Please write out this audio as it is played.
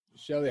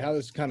Shelly, how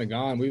this is kind of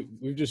gone.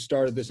 We've just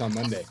started this on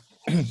Monday.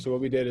 So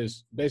what we did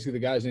is basically the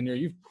guys in here,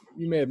 you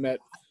may have met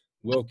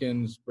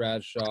Wilkins,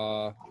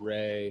 Bradshaw,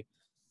 Ray,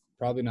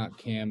 probably not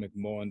Cam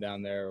McMullen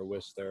down there or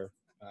Whistler.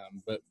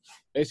 But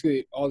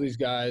basically all these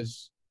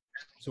guys,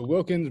 so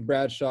Wilkins,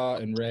 Bradshaw,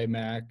 and Ray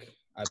Mack,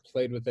 I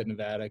played with at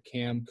Nevada.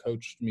 Cam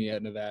coached me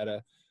at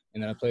Nevada,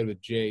 and then I played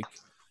with Jake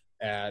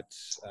at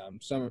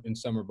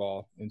summer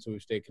ball, and so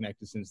we've stayed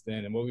connected since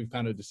then. And what we've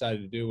kind of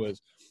decided to do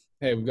was,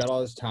 hey, we've got all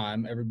this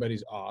time,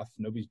 everybody's off,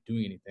 nobody's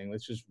doing anything.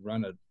 Let's just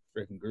run a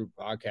freaking group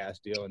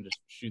podcast deal and just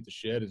shoot the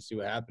shit and see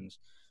what happens.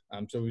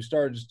 So we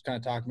started just kind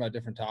of talking about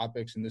different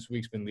topics, and this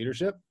week's been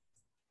leadership.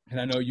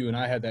 And I know you and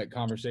I had that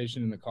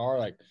conversation in the car,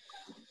 like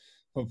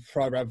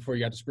probably right before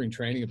you got to spring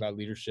training, about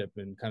leadership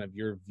and kind of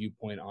your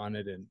viewpoint on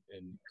it. And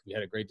we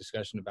had a great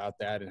discussion about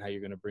that and how you're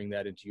going to bring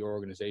that into your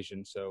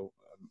organization. So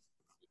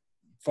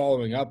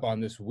following up on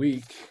this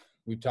week,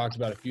 we've talked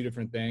about a few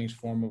different things,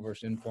 formal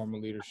versus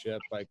informal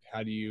leadership. Like,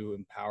 how do you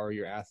empower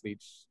your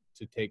athletes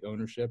to take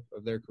ownership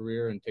of their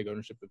career and take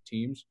ownership of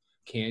teams?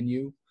 Can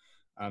you?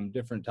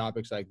 Different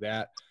topics like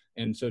that.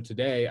 And so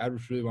today, I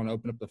just really want to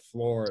open up the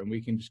floor, and we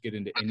can just get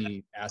into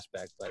any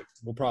aspect. Like,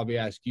 we'll probably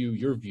ask you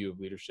your view of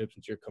leadership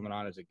since you're coming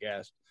on as a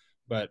guest,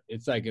 but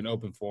it's like an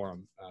open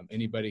forum.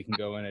 Anybody can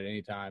go in at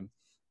any time,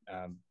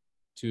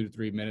 2 to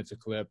 3 minutes a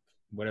clip,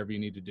 whatever you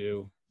need to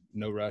do.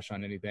 No rush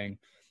on anything.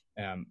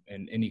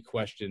 And any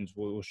questions,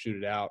 we'll shoot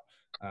it out.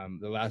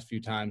 The last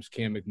few times,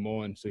 Cam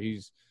McMullen, so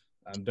he's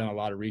done a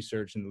lot of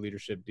research in the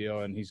leadership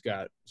deal, and he's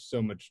got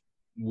so much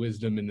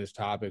wisdom in this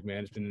topic,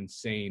 man. It's been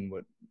insane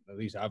what at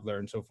least I've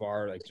learned so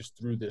far, like just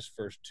through this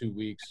first 2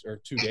 weeks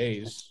or 2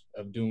 days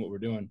of doing what we're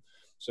doing.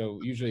 So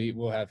usually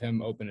we'll have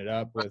him open it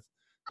up with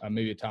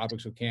maybe a topic.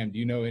 So Cam, do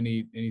you know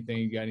anything,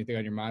 you got anything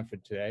on your mind for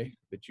today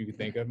that you could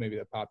think of, maybe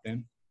that popped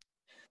in?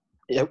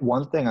 Yeah,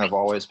 one thing I've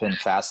always been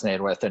fascinated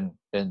with,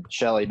 and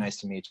Shelly, nice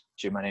to meet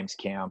you. My name's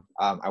Cam.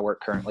 I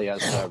work currently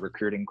as a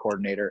recruiting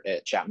coordinator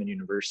at Chapman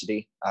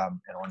University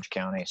in Orange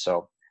County.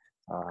 So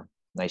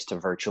nice to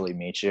virtually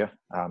meet you.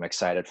 I'm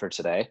excited for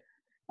today.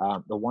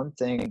 The one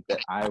thing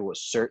that I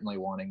was certainly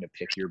wanting to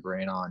pick your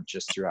brain on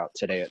just throughout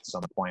today at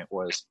some point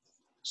was,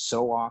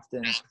 so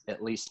often,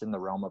 at least in the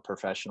realm of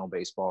professional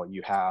baseball,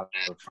 you have,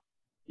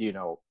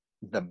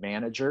 the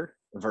manager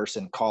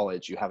versus in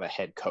college, you have a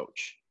head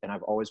coach. And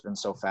I've always been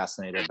so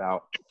fascinated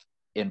about,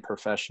 in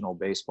professional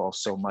baseball,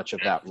 so much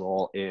of that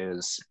role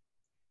is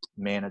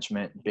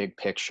management, big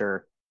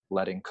picture,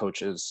 letting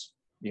coaches,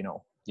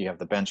 you have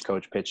the bench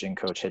coach, pitching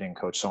coach, hitting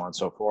coach, so on and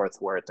so forth,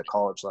 where at the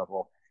college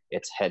level,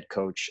 it's head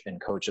coach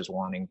and coaches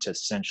wanting to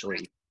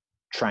essentially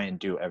try and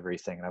do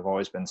everything. And I've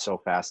always been so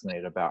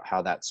fascinated about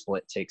how that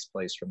split takes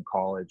place from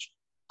college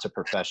to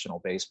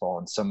professional baseball,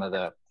 and some of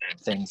the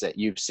things that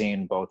you've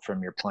seen both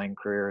from your playing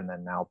career and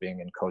then now being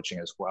in coaching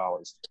as well,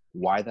 is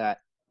why that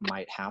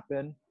might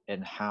happen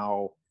and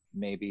how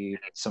maybe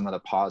some of the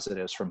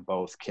positives from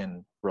both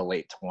can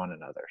relate to one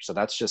another. So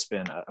that's just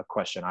been a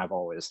question I've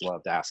always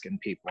loved asking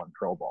people in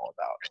pro ball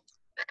about.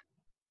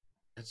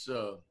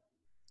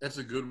 That's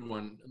a good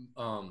one.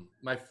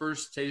 My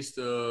first taste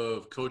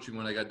of coaching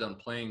when I got done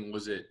playing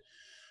was at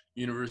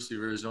University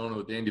of Arizona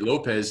with Andy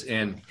Lopez,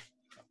 and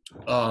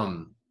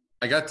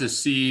I got to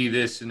see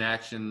this in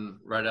action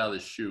right out of the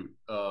chute.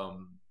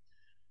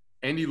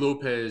 Andy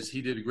Lopez,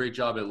 he did a great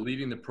job at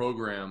leading the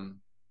program,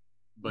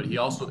 but he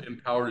also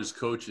empowered his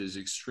coaches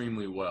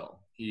extremely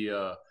well. He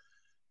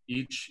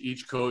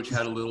each coach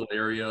had a little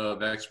area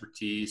of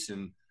expertise,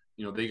 and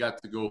they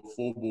got to go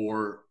full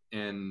bore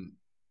and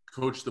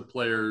coach the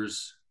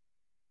players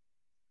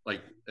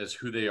like as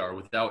who they are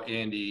without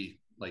Andy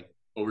like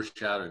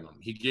overshadowing them.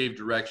 He gave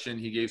direction.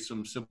 He gave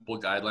some simple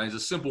guidelines. A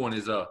simple one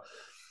is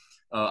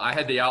I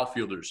had the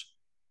outfielders,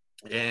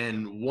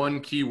 and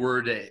one key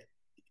word that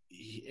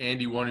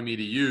Andy wanted me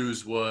to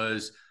use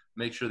was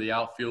make sure the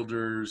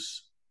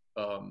outfielders,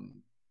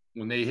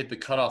 when they hit the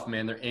cutoff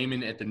man, they're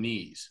aiming at the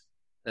knees.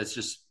 It's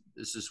just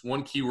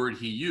one key word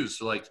he used.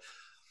 So like,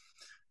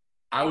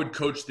 I would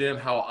coach them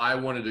how I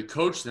wanted to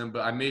coach them,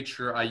 but I made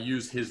sure I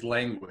used his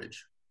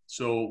language,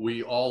 so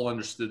we all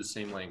understood the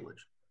same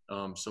language.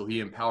 So he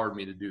empowered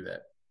me to do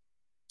that.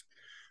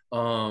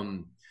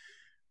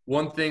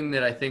 One thing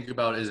that I think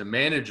about as a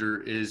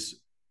manager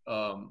is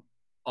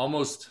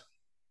almost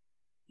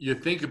you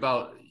think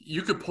about,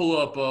 you could pull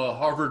up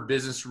Harvard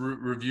Business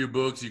Review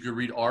books, you could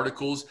read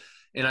articles,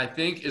 and I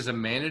think as a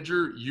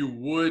manager you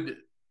wouldn't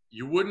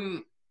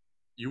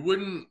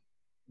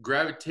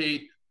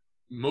gravitate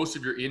most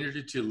of your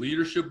energy to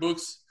leadership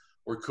books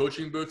or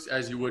coaching books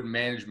as you would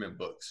management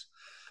books,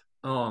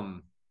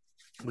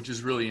 which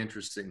is really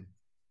interesting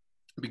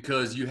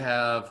because you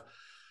have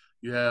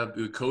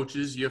the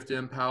coaches you have to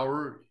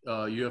empower.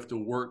 You have to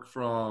work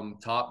from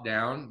top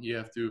down. You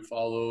have to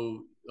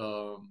follow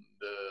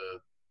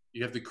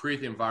you have to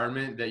create the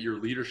environment that your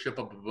leadership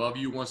up above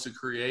you wants to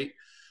create.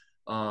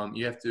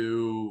 You have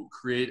to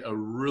create a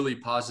really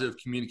positive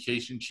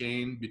communication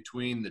chain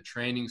between the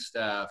training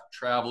staff,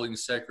 traveling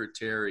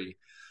secretary,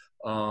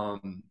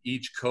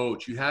 each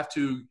coach. You have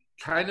to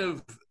kind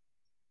of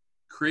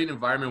create an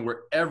environment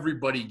where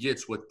everybody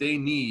gets what they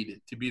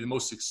need to be the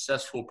most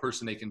successful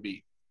person they can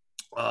be.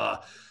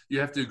 You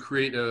have to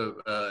create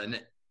a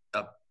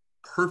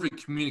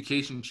perfect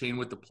communication chain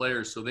with the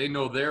players so they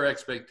know their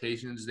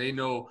expectations. They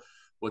know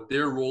what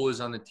their role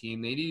is on the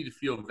team. They need to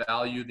feel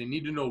valued. They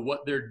need to know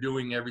what they're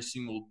doing every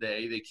single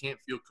day. They can't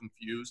feel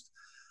confused.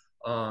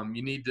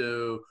 You need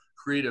to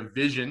create a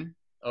vision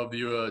of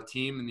the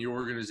team and the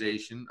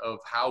organization of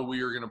how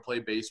we are going to play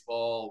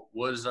baseball,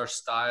 what is our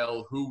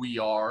style, who we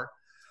are.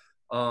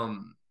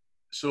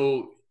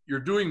 So you're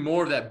doing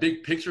more of that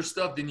big picture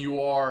stuff than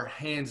you are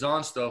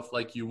hands-on stuff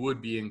like you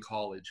would be in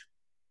college.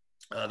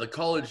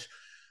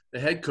 The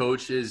head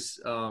coach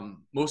is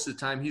most of the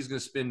time he's going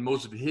to spend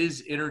most of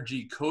his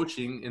energy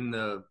coaching in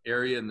the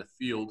area in the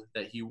field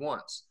that he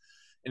wants.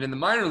 And in the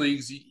minor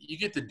leagues, you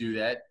get to do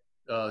that.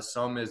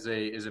 Some as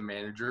a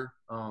manager.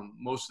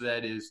 Most of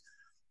that is,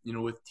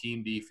 with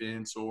team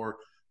defense or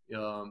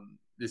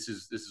this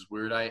is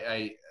weird.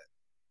 I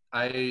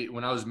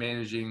when I was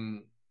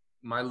managing,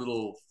 my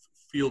little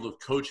field of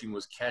coaching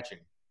was catching.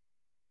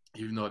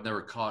 Even though I've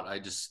never caught, I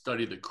just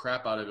studied the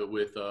crap out of it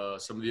with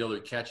some of the other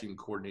catching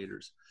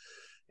coordinators.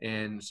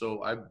 And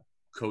so I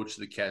coached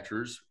the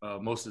catchers.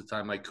 Most of the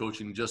time my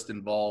coaching just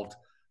involved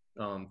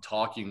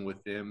talking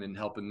with them and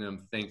helping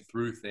them think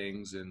through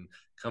things and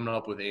coming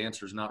up with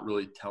answers, not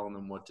really telling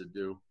them what to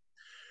do.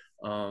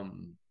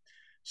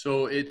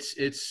 So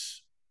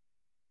it's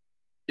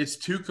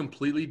two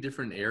completely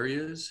different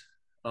areas.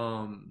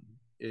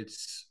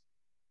 It's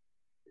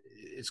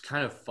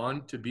kind of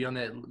fun to be on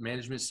that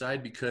management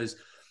side because,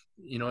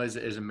 as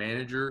a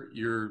manager,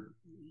 you're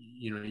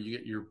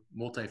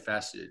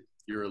multifaceted.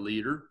 You're a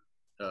leader,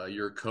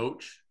 you're a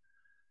coach,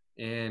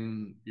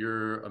 and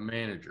you're a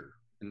manager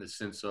in the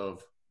sense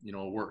of,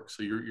 work.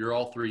 So you're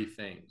all three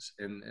things,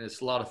 and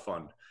it's a lot of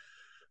fun.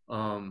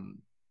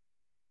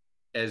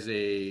 As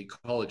a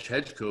college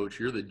head coach,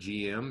 you're the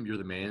GM, you're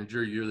the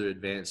manager, you're the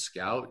advanced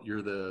scout,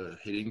 you're the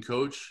hitting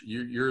coach,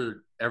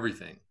 you're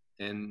everything.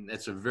 And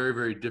it's a very,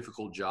 very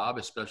difficult job,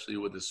 especially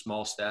with as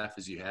small staff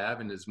as you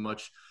have and as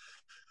much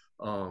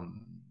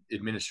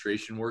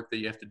administration work that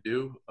you have to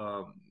do.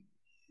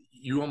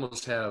 You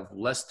almost have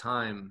less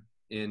time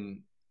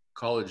in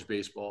college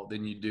baseball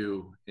than you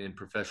do in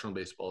professional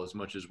baseball, as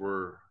much as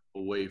we're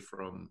away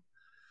from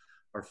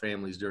our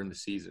families during the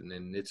season.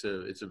 And it's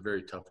a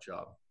very tough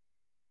job.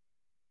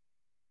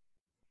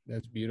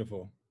 That's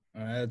beautiful.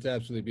 That's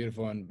absolutely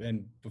beautiful.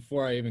 And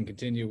before I even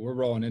continue, we're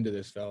rolling into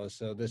this, fellas.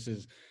 So this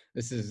is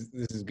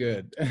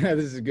good.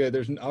 This is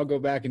good. I'll go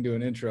back and do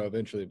an intro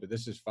eventually, but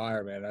this is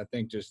fire, man. I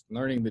think just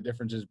learning the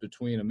differences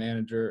between a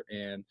manager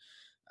and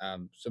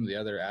some of the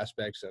other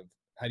aspects of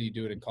how do you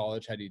do it in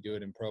college, how do you do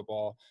it in pro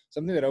ball.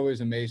 Something that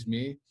always amazed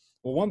me.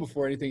 Well, one,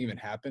 before anything even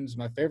happens,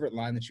 my favorite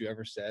line that you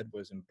ever said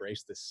was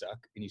 "embrace the suck,"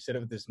 and you said it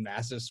with this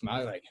massive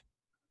smile, like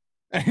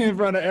in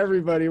front of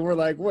everybody. We're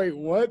like, wait,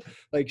 what?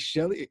 Like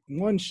Shelly's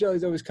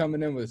always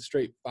coming in with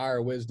straight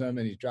fire wisdom,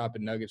 and he's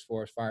dropping nuggets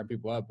for us, firing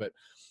people up. But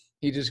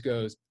he just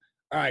goes,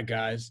 all right,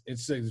 guys,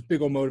 it's this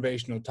big old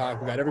motivational talk.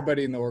 We got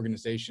everybody in the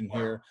organization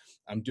here.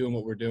 I'm doing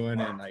what we're doing,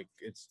 and like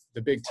it's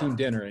the big team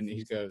dinner. And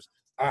he goes,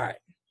 all right,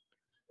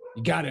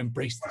 you got to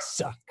embrace the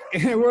suck.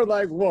 And we're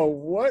like, whoa,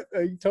 what?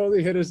 He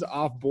totally hit us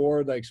off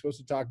board. Like supposed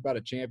to talk about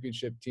a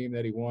championship team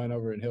that he won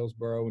over in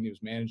Hillsboro when he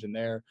was managing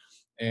there.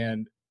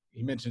 And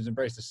he mentions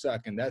embrace the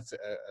suck. And that's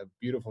a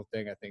beautiful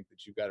thing, I think,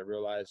 that you've got to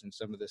realize in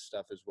some of this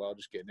stuff as well.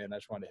 Just getting in. I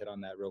just wanted to hit on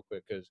that real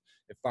quick because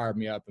it fired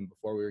me up. And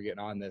before we were getting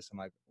on this, I'm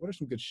like, what are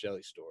some good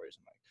Shelly stories?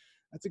 I'm like,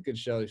 that's a good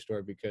Shelly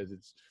story because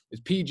it's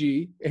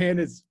PG and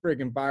it's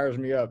freaking fires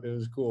me up. It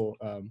was cool.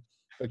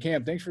 But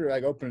Cam, thanks for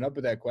like opening up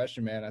with that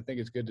question, man. I think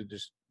it's good to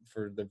just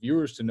for the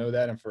viewers to know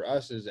that, and for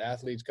us as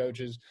athletes,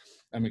 coaches,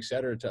 et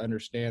cetera, to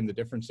understand the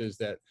differences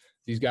that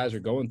these guys are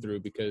going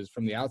through. Because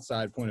from the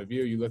outside point of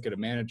view, you look at a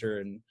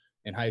manager in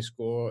high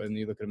school, and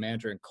you look at a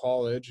manager in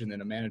college, and then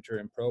a manager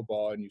in pro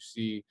ball, and you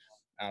see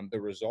the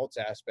results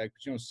aspect,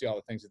 but you don't see all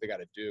the things that they got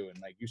to do.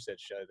 And like you said,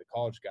 Shelly, the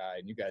college guy,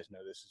 and you guys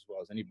know this as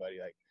well as anybody,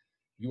 like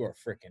you are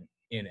freaking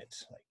in it.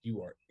 Like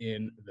you are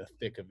in the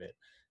thick of it.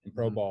 In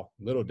pro ball,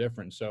 a little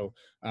different. So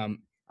I'm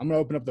going to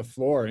open up the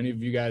floor. Any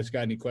of you guys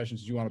got any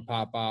questions you want to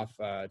pop off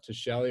to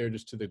Shelly or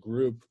just to the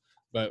group?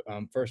 But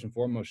first and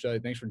foremost, Shelly,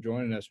 thanks for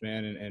joining us,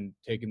 man, and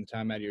taking the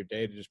time out of your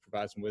day to just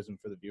provide some wisdom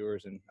for the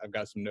viewers. And I've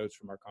got some notes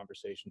from our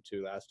conversation,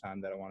 too, last time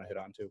that I want to hit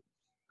on, too.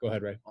 Go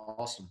ahead, Ray.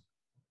 Awesome.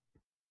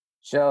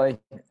 Shelly,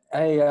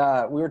 hey,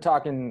 we were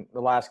talking the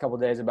last couple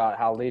of days about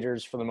how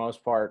leaders, for the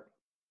most part,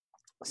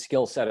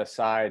 skill set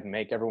aside,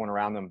 make everyone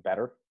around them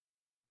better,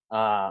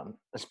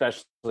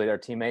 especially their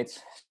teammates.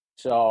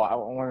 So I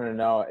wanted to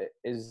know,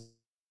 is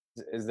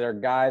there a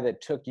guy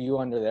that took you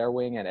under their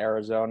wing at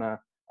Arizona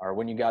or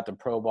when you got to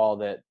pro ball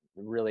that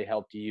really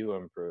helped you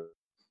improve?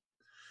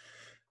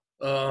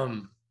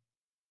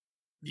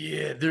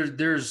 Yeah,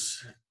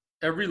 there's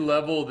every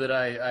level that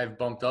I've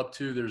bumped up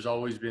to, there's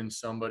always been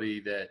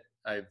somebody that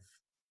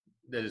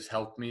has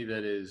helped me,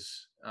 that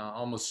is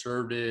almost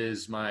served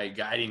as my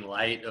guiding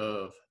light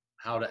of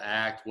how to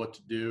act, what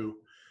to do.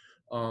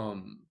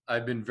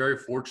 I've been very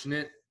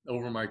fortunate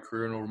over my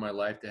career and over my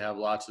life to have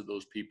lots of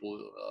those people.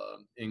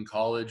 In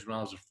college, when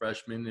I was a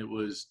freshman, it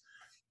was,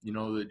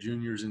 the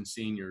juniors and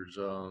seniors,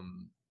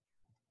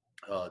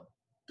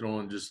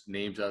 throwing just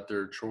names out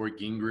there, Troy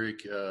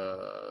Gingrich,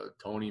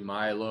 Tony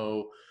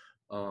Milo.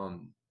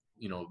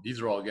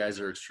 These are all guys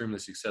that are extremely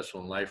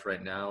successful in life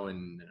right now.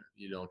 And,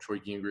 Troy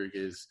Gingrich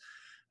is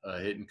a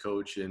hitting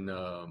coach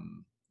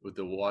with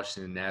the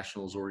Washington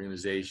Nationals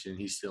organization.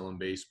 He's still in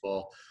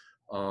baseball.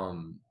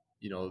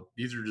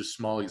 These are just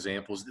small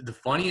examples. The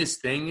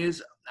funniest thing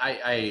is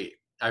I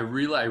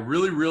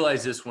really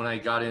realized this when I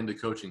got into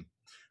coaching.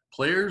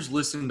 Players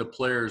listen to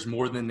players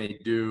more than they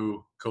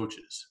do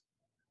coaches.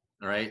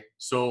 All right.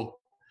 So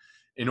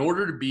in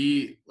order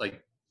to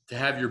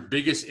have your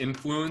biggest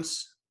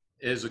influence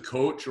as a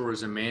coach or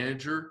as a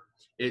manager,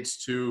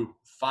 it's to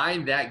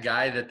find that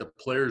guy that the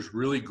players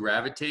really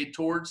gravitate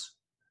towards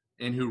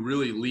and who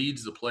really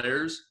leads the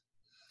players,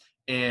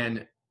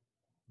 and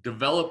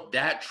develop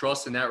that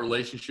trust and that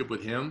relationship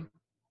with him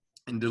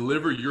and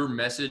deliver your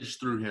message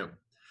through him.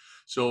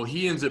 So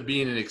he ends up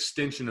being an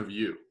extension of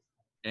you.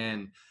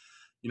 And,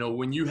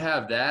 when you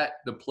have that,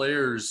 the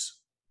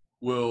players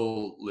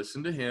will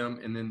listen to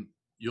him, and then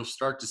you'll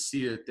start to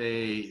see that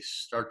they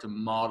start to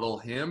model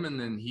him, and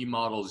then he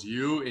models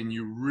you, and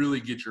you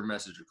really get your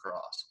message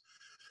across.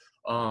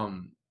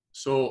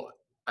 So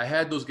I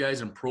had those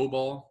guys in pro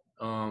ball.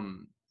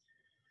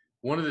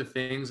 One of the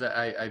things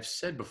I've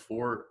said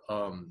before,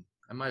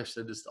 I might have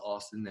said this to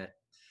Austin, that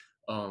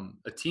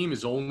a team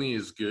is only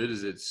as good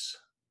as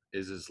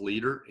its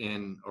leader,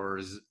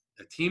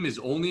 a team is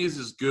only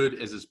as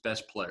good as its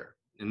best player.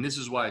 And this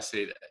is why I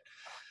say that.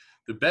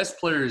 The best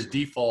player is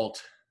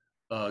default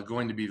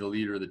going to be the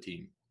leader of the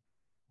team.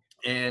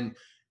 And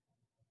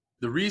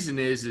the reason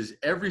is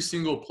every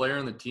single player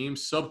on the team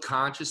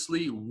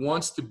subconsciously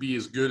wants to be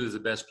as good as the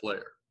best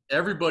player.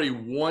 Everybody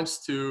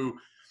wants to,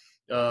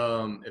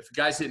 if a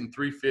guy's hitting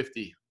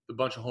 350, a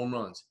bunch of home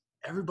runs,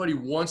 everybody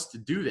wants to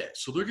do that.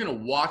 So they're going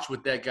to watch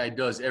what that guy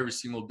does every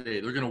single day.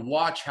 They're going to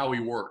watch how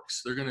he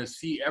works. They're going to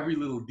see every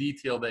little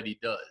detail that he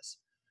does.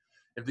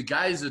 If the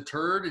guy is a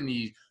turd and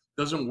he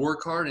doesn't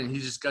work hard and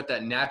he's just got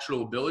that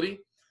natural ability,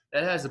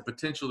 that has the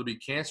potential to be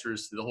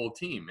cancerous to the whole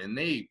team. And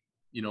they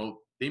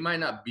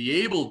might not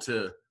be able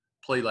to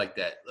play like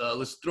that.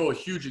 Let's throw a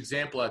huge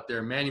example out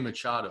there, Manny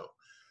Machado.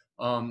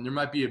 There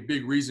might be a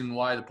big reason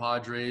why the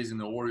Padres and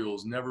the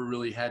Orioles never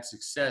really had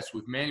success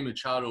with Manny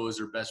Machado as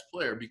their best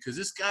player, because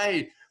this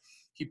guy,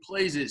 he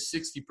plays at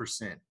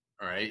 60%.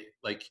 All right.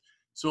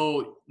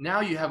 So now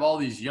you have all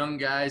these young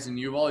guys and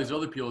you have all these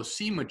other people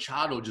see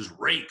Machado just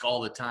rake all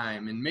the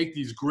time and make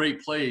these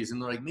great plays.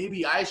 And they're like,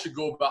 maybe I should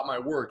go about my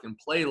work and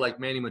play like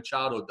Manny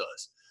Machado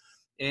does.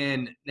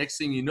 And next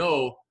thing you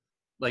know,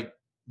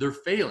 they're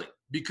failing,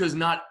 because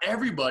not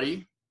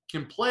everybody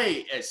can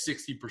play at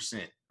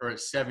 60% or at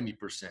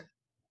 70%.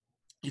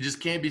 You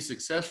just can't be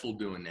successful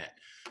doing that.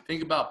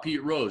 Think about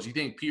Pete Rose. You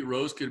think Pete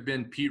Rose could have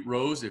been Pete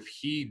Rose if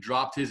he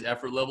dropped his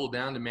effort level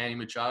down to Manny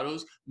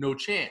Machado's? No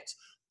chance.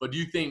 But do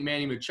you think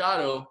Manny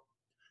Machado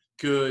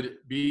could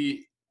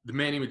be the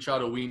Manny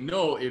Machado we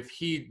know if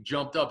he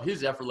jumped up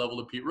his effort level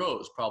to Pete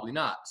Rose? Probably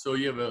not. So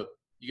you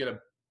got to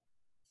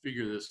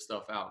figure this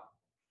stuff out.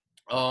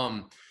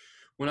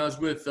 When I was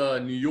with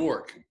New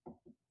York,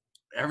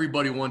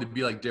 everybody wanted to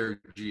be like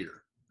Derek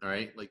Jeter. All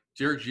right,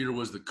 Derek Jeter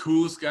was the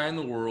coolest guy in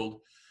the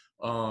world.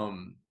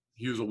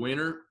 He was a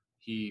winner.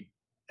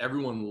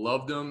 Everyone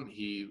loved him.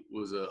 He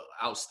was an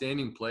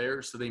outstanding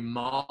player. So they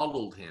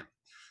modeled him.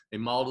 They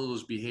modeled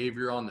his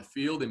behavior on the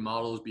field. They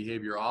modeled his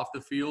behavior off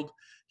the field.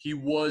 He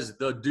was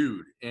the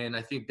dude. And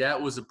I think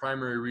that was the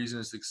primary reason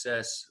of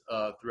success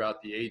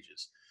throughout the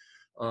ages.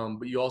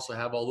 But you also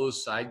have all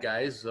those side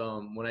guys.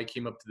 When I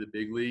came up to the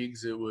big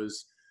leagues, it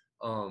was,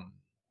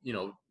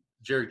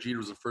 Derek Jeter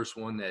was the first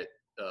one that,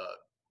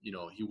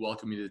 he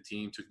welcomed me to the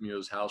team, took me to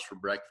his house for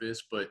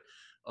breakfast. But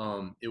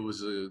it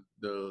was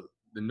the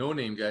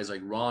no-name guys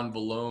like Ron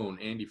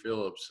Vallone, Andy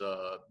Phillips.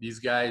 These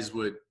guys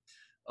would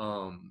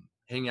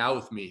hang out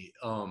with me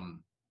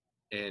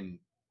and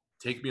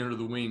take me under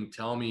the wing,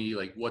 tell me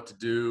what to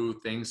do,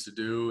 things to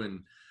do.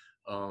 And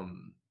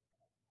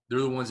they're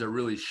the ones that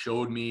really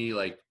showed me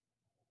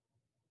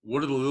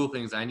what are the little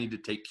things I need to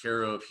take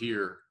care of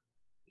here,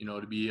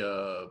 to be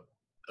a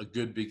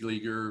good big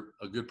leaguer,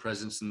 a good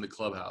presence in the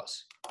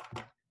clubhouse.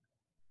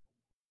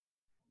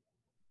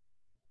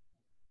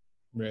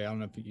 Ray, I don't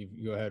know if you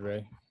go ahead,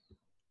 Ray.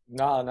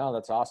 No,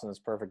 that's awesome. That's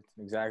perfect.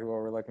 Exactly what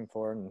we're looking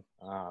for.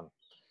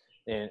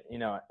 And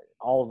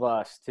all of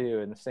us too,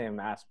 in the same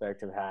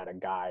aspect, have had a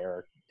guy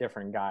or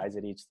different guys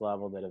at each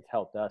level that have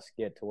helped us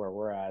get to where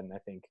we're at. And I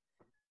think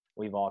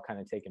we've all kind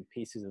of taken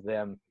pieces of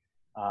them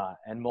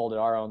and molded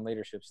our own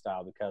leadership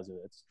style because of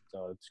it.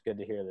 So it's good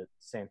to hear that the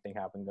same thing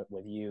happened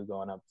with you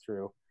going up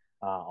through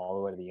all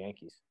the way to the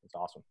Yankees. It's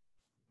awesome.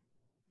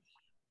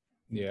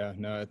 Yeah,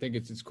 no, I think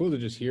it's cool to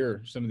just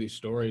hear some of these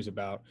stories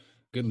about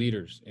good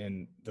leaders.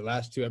 And the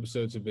last two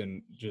episodes have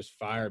been just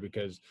fire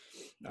because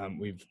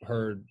we've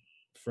heard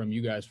from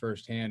you guys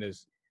firsthand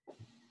as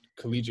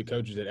collegiate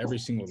coaches at every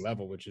single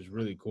level, which is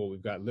really cool.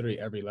 We've got literally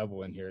every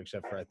level in here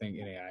except for, I think,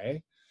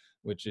 NAIA,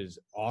 which is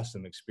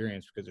awesome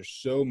experience because there's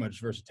so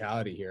much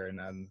versatility here.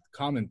 And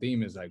common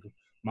theme is like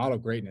model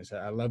greatness.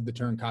 I love the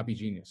term copy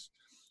genius.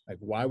 Like,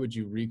 why would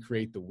you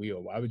recreate the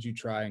wheel? Why would you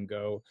try and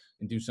go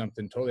and do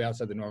something totally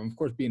outside the norm? Of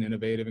course, being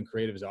innovative and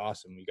creative is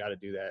awesome. You got to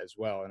do that as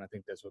well. And I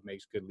think that's what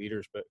makes good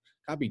leaders. But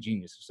copy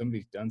genius, if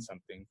somebody's done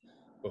something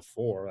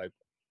before, like,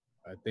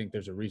 I think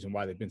there's a reason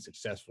why they've been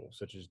successful,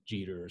 such as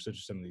Jeter or such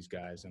as some of these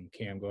guys.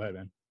 Cam, go ahead,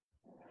 man.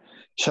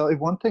 Shelly,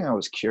 one thing I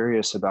was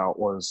curious about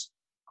was,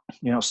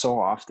 so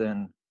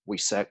often we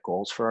set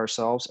goals for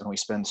ourselves and we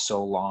spend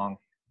so long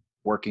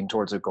working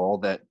towards a goal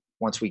that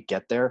once we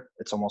get there,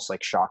 it's almost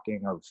like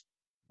shocking of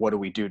what do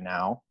we do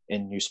now?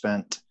 And you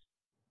spent,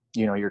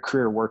 your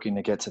career working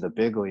to get to the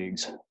big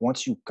leagues.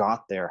 Once you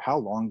got there, how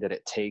long did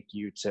it take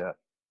you to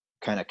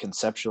kind of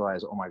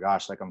conceptualize, oh my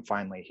gosh, like I'm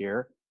finally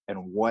here?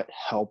 And what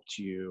helped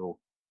you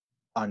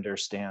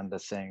understand the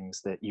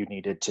things that you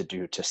needed to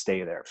do to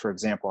stay there? For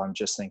example, I'm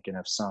just thinking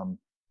of some,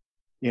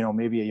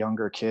 maybe a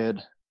younger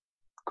kid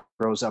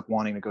grows up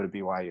wanting to go to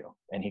BYU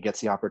and he gets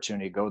the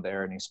opportunity to go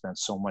there and he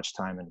spends so much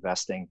time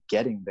investing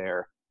getting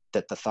there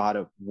that the thought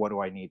of what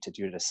do I need to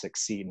do to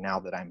succeed now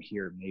that I'm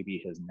here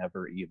maybe has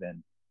never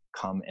even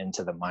come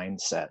into the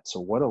mindset. So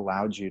what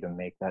allowed you to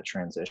make that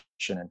transition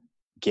and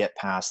get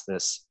past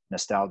this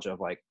nostalgia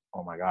of like,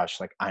 oh my gosh,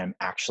 like I am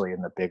actually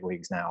in the big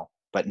leagues now,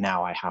 but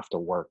now I have to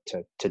work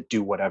to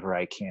do whatever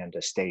I can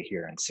to stay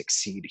here and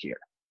succeed here?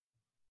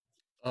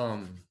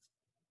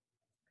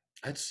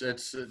 That's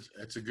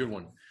a good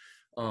one.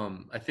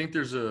 I think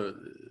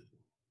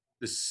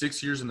the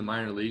 6 years in the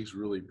minor leagues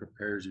really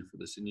prepares you for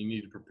this, and you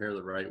need to prepare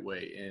the right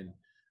way. And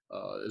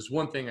there's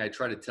one thing I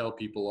try to tell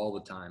people all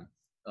the time.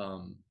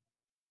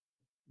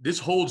 This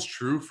holds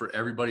true for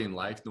everybody in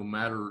life, no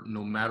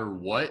matter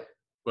what.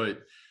 But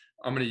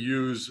I'm going to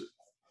use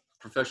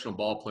professional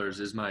ball players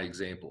as my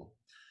example.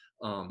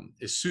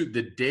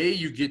 The day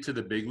you get to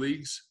the big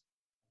leagues,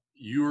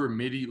 you are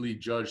immediately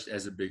judged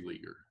as a big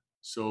leaguer.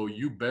 So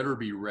you better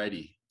be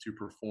ready to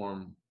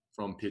perform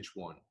from pitch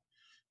one.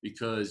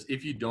 Because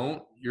if you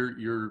don't,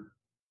 your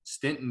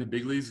stint in the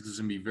big leagues is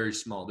going to be very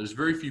small. There's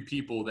very few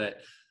people that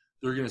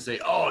they're going to say,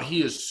 oh,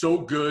 he is so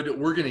good,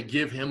 we're going to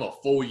give him a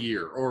full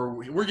year, or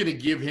we're going to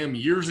give him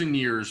years and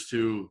years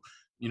to,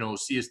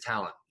 see his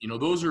talent.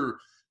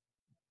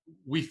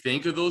 We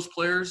think of those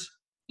players,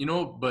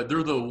 but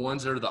they're the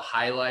ones that are the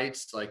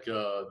highlights, like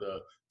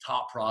the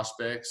top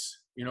prospects,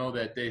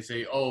 that they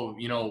say, oh,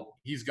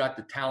 he's got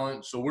the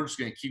talent, so we're just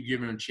going to keep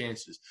giving him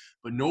chances.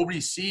 But nobody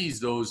sees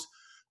those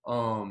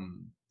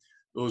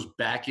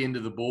back into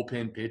the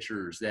bullpen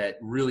pitchers that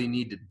really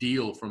need to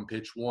deal from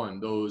pitch one,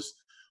 those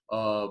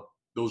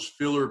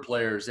filler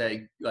players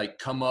that like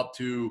come up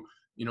to,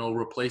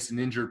 replace an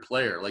injured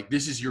player. Like,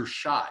 this is your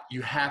shot.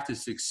 You have to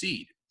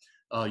succeed.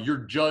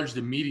 You're judged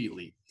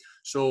immediately.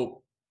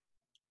 So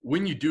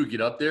when you do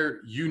get up there,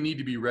 you need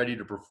to be ready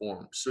to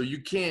perform. So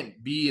you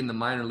can't be in the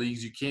minor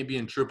leagues. You can't be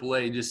in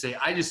AAA and just say,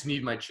 I just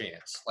need my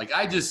chance. Like,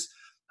 I just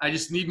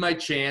need my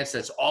chance.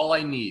 That's all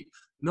I need.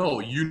 No,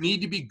 you need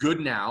to be good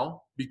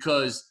now,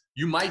 because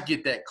you might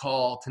get that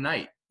call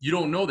tonight. You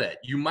don't know that.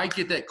 You might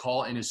get that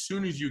call, and as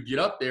soon as you get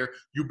up there,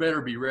 you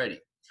better be ready.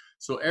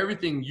 So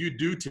everything you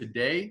do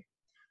today,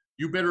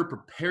 you better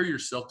prepare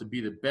yourself to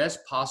be the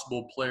best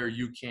possible player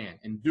you can,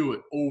 and do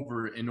it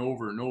over and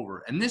over and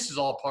over. And this is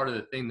all part of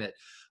the thing that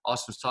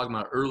Austin was talking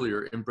about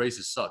earlier,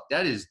 embraces suck.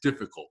 That is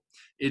difficult.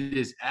 It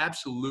is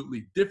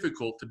absolutely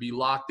difficult to be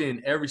locked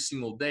in every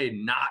single day,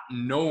 not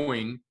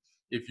knowing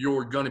if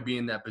you're going to be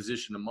in that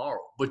position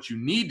tomorrow. But you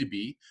need to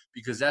be,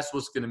 because that's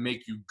what's going to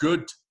make you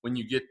good when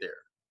you get there.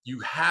 You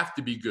have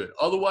to be good.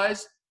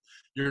 Otherwise,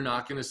 you're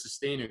not going to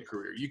sustain a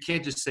career. You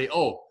can't just say,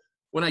 oh,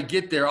 when I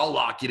get there, I'll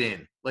lock it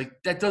in. Like,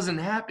 that doesn't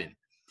happen.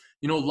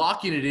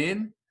 Locking it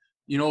in,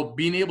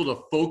 being able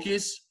to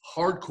focus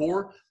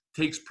hardcore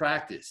takes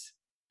practice.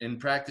 And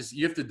practice,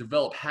 you have to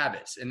develop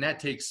habits. And that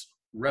takes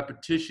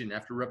repetition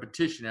after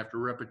repetition after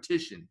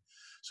repetition.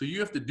 So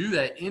you have to do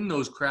that in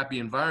those crappy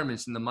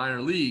environments in the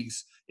minor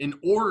leagues in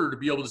order to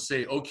be able to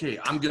say, okay,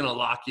 I'm going to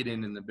lock it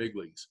in the big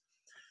leagues.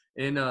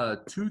 In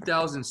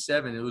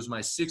 2007, it was my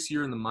 6th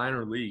year in the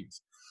minor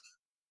leagues.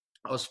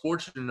 I was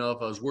fortunate enough,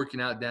 I was working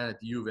out down at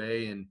the U of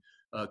A, and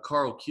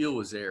Carl Keel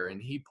was there,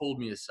 and he pulled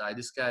me aside.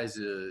 This guy's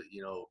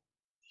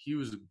he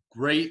was a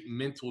great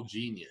mental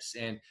genius.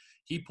 And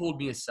he pulled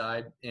me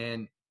aside,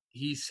 and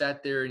he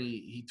sat there, and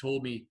he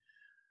told me,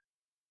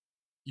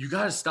 you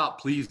got to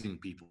stop pleasing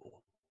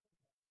people.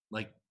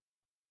 Like,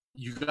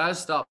 you got to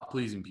stop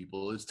pleasing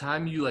people. It's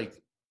time you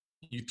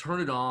turn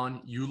it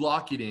on, you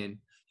lock it in,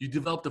 you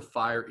develop the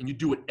fire, and you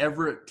do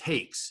whatever it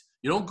takes.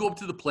 You don't go up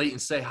to the plate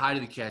and say hi to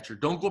the catcher.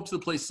 Don't go up to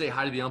the plate and say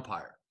hi to the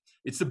umpire.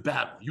 It's a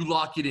battle. You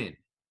lock it in,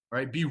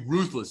 right? Be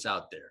ruthless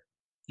out there.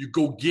 You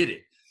go get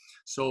it.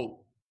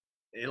 So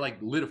it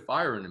lit a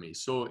fire into me.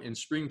 So in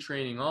spring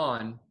training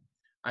on,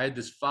 I had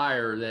this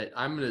fire that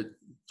I'm going to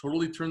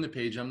totally turn the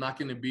page. I'm not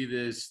going to be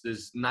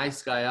this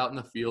nice guy out in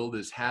the field,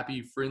 this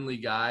happy, friendly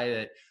guy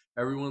that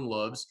everyone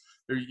loves.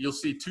 you'll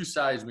see two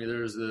sides of me.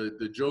 There's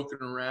the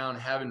joking around,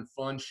 having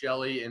fun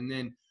Shelly, and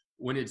then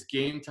when it's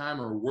game time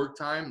or work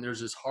time,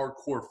 there's this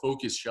hardcore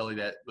focus Shelly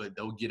that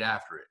they'll get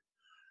after it.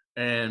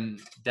 And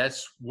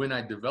that's when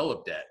I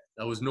developed that.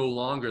 I was no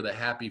longer the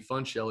happy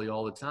fun Shelly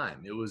all the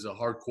time. It was a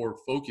hardcore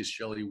focus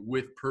Shelly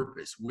with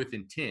purpose, with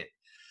intent.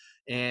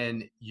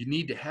 And you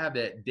need to have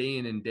that day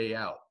in and day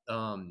out.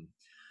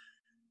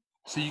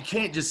 So you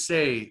can't just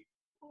say,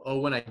 oh,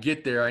 when I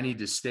get there, I need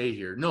to stay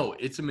here. No,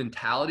 it's a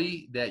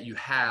mentality that you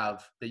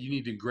have that you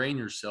need to ingrain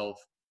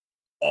yourself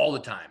all the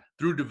time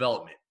through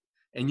development.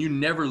 And you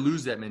never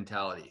lose that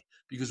mentality,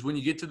 because when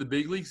you get to the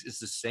big leagues, it's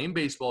the same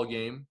baseball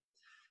game.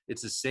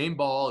 It's the same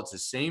ball. It's the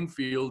same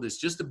field. It's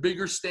just a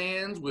bigger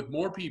stands with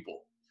more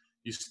people.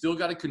 You still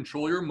got to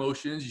control your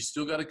emotions. You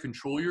still got to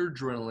control your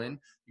adrenaline.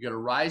 You got to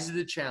rise to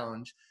the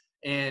challenge.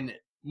 And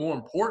more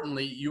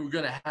importantly, you're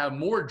going to have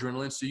more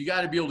adrenaline. So you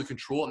got to be able to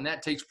control it. And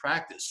that takes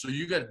practice. So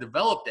you got to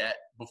develop that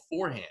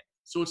beforehand.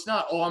 So it's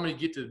not, oh, I'm going to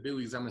get to the big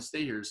leagues, I'm going to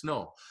stay here. It's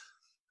no,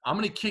 I'm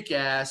going to kick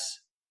ass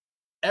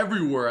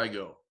everywhere I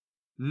go.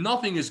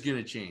 Nothing is going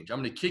to change. I'm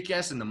going to kick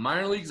ass in the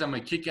minor leagues. I'm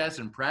going to kick ass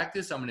in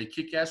practice. I'm going to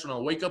kick ass when I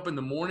wake up in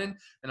the morning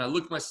and I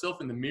look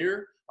myself in the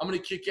mirror. I'm going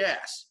to kick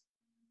ass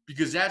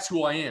because that's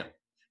who I am.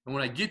 And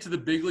when I get to the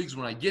big leagues,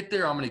 when I get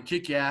there, I'm going to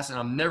kick ass, and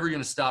I'm never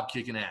going to stop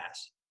kicking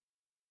ass.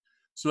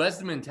 So that's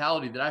the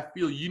mentality that I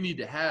feel you need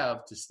to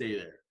have to stay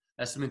there.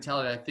 That's the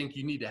mentality I think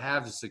you need to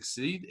have to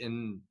succeed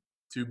and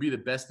to be the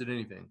best at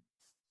anything.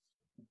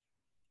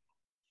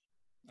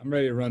 I'm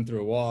ready to run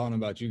through a wall. I don't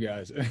know about you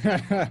guys.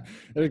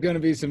 There's going to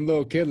be some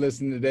little kid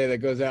listening today that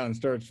goes out and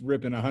starts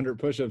ripping 100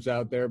 push-ups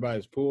out there by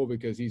his pool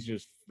because he's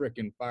just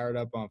freaking fired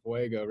up on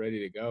Fuego, ready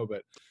to go.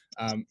 But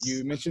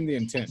you mentioned the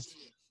intent.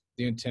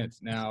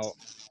 Now,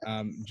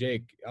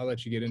 Jake, I'll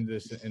let you get into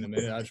this in a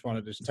minute. I just want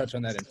to just touch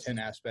on that intent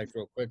aspect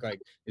real quick.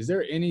 Like, is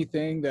there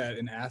anything that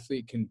an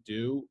athlete can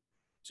do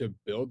to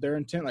build their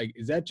intent? Like,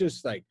 is that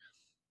just like,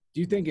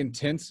 do you think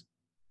intent's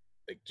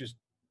like just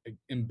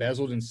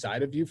embezzled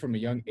inside of you from a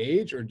young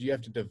age, or do you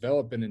have to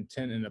develop an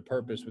intent and a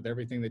purpose with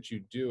everything that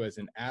you do as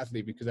an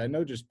athlete? Because I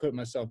know, just put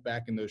myself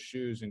back in those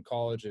shoes in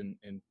college and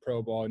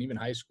pro ball and even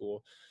high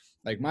school,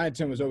 like my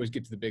intent was always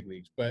get to the big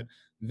leagues, but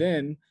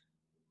then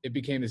it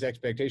became this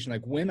expectation,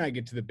 like when I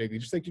get to the big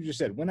league, just like you just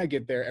said, when I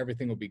get there,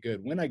 everything will be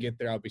good. When I get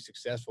there, I'll be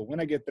successful. When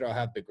I get there, I'll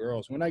have the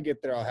girls. When I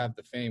get there, I'll have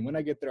the fame. When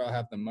I get there, I'll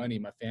have the money.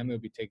 My family will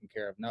be taken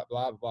care of, not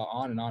blah, blah, blah,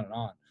 on and on and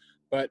on.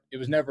 But it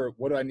was never,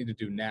 what do I need to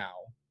do now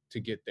to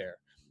get there?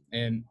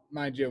 And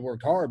mind you, I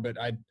worked hard,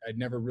 but I'd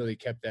never really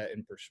kept that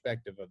in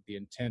perspective of the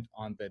intent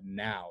on the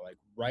now, like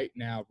right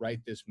now, right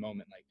this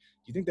moment. Like,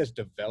 do you think that's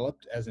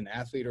developed as an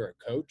athlete or a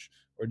coach?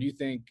 Or do you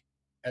think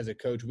as a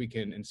coach, we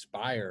can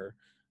inspire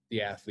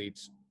the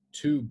athletes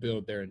to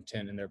build their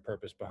intent and their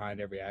purpose behind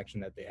every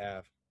action that they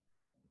have?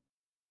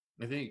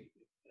 I think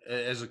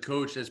as a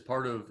coach, that's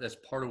part of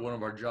one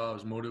of our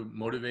jobs,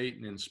 motivate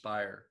and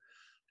inspire,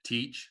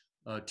 teach.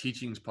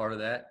 Teaching is part of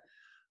that.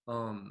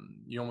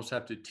 You almost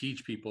have to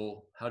teach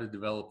people how to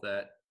develop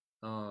that.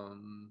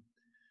 One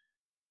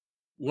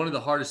of the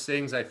hardest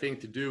things I think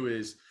to do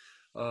is,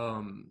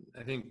 I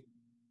think,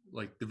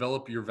 like,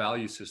 develop your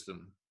value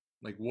system.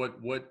 Like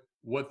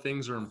what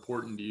things are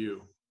important to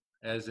you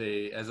as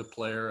a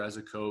player, as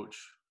a coach,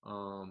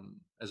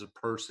 as a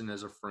person,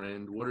 as a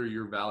friend. What are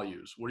your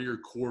values? What are your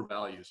core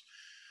values?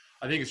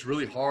 I think it's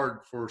really hard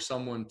for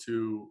someone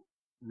to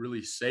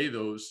really say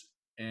those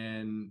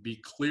and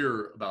be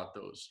clear about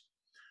those.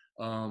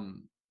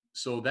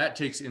 So that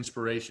takes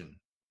inspiration.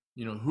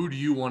 Who do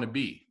you want to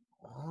be?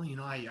 Well,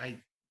 I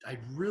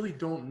really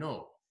don't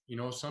know.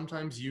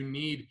 Sometimes you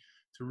need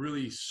to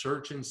really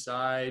search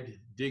inside,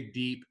 dig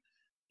deep,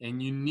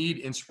 and you need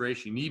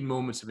inspiration. You need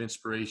moments of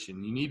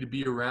inspiration. You need to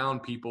be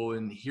around people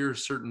and hear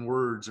certain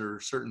words or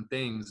certain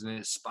things, and it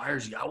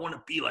inspires you. I want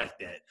to be like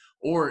that.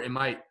 Or it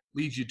might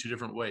lead you to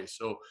different ways.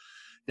 So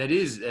that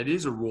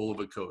is a role of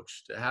a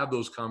coach, to have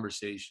those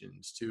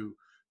conversations, to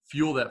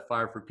fuel that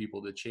fire for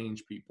people, to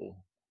change people.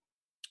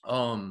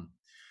 I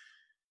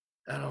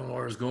don't know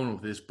where I was going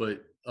with this,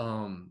 but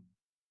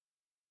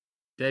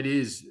that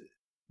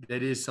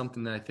is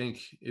something that I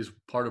think is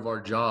part of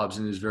our jobs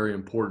and is very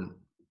important.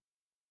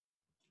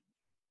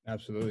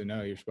 Absolutely.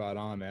 No, you're spot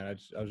on, man.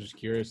 I was just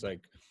curious,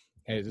 like,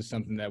 hey, is this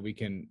something that we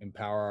can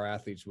empower our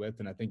athletes with?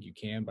 And I think you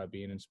can, by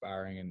being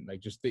inspiring and like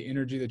just the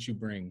energy that you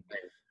bring,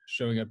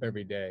 showing up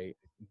every day,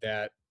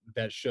 that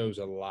shows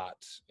a lot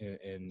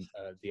in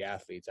the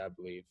athletes, I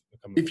believe.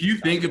 If you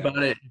think about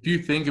it,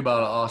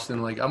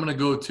 Austin, like, I'm going to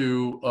go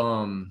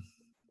to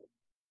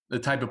the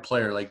type of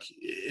player, like,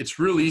 it's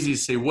real easy to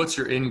say, what's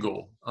your end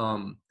goal?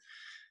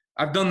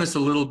 I've done this a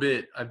little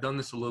bit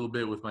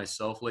with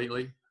myself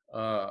lately.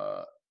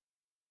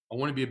 I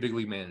want to be a big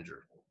league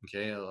manager.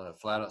 Okay. I'll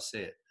flat out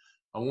say it.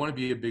 I want to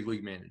be a big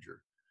league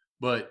manager,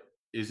 but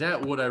is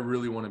that what I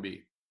really want to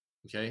be?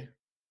 Okay.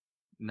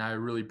 Now I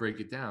really break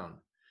it down.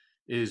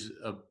 Is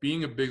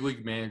being a big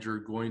league manager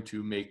going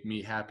to make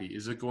me happy?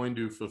 Is it going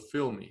to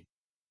fulfill me?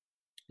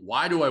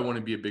 Why do I want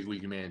to be a big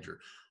league manager?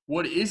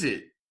 What is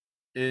it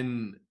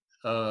in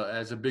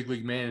as a big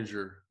league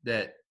manager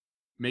that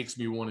makes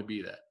me want to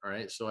be that. All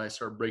right. So I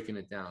start breaking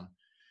it down,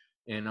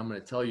 and I'm going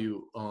to tell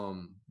you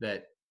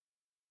that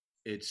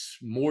it's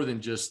more than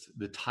just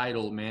the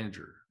title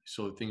manager.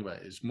 So think about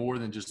it. It's more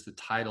than just the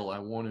title. I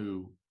want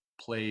to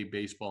play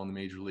baseball in the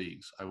major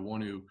leagues. I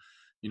want to,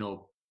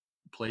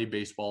 play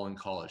baseball in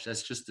college.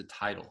 That's just the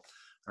title.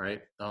 All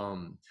right.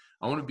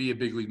 I want to be a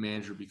big league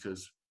manager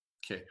because,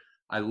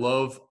 I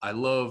love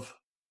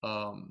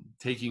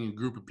taking a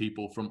group of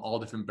people from all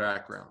different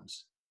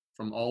backgrounds,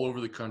 from all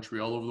over the country,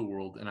 all over the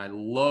world. And I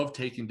love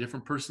taking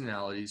different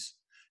personalities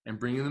and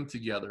bringing them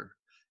together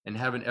and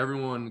having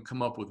everyone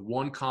come up with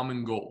one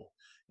common goal.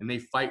 And they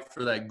fight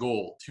for that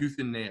goal, tooth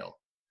and nail.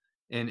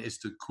 And it's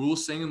the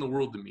coolest thing in the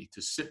world to me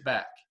to sit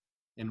back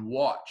and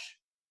watch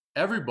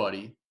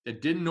everybody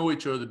that didn't know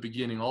each other at the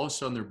beginning, all of a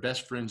sudden they're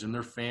best friends and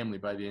their family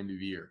by the end of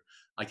the year.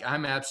 Like,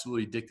 I'm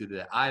absolutely addicted to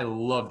that. I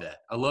love that.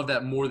 I love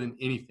that more than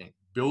anything,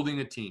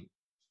 building a team.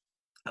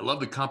 I love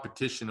the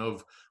competition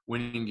of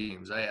winning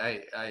games.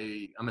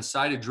 I'm a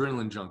side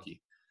adrenaline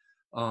junkie.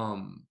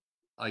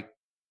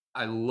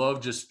 I love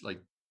just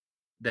like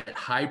that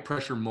high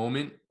pressure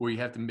moment where you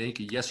have to make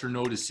a yes or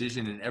no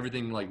decision and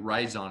everything like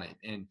rides on it.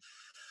 And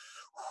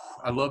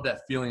I love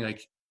that feeling.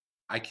 Like,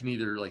 I can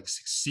either like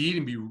succeed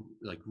and be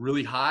like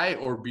really high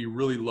or be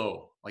really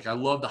low. Like, I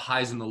love the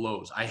highs and the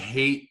lows. I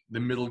hate the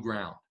middle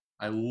ground.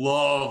 I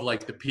love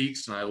like the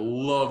peaks and I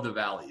love the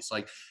valleys.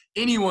 Like,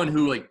 anyone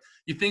who, like,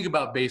 you think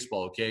about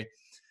baseball, okay?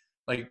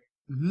 Like,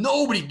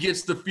 nobody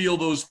gets to feel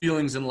those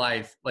feelings in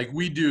life like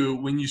we do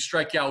when you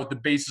strike out with the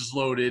bases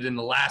loaded in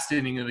the last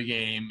inning of the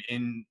game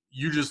and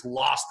you just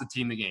lost the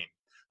team the game.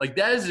 Like,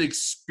 that is an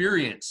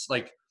experience,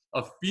 like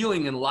a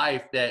feeling in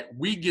life that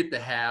we get to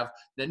have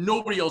that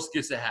nobody else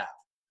gets to have.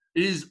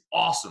 It is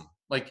awesome.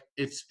 Like,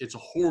 it's a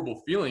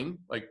horrible feeling,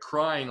 like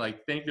crying,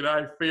 like thinking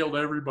I failed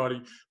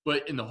everybody.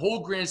 But in the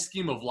whole grand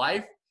scheme of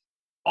life,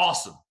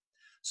 awesome.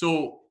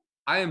 So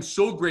I am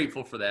so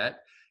grateful for that.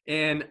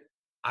 And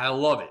I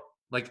love it.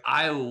 Like,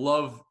 I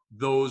love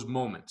those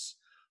moments.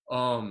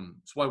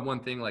 That's why one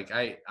thing, like,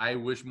 I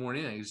wish more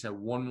than anything, I just have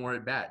one more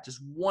at bat,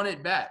 just one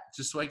at bat,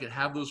 just so I could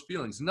have those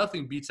feelings.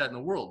 Nothing beats that in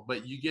the world,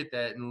 but you get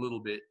that in a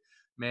little bit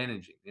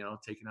managing,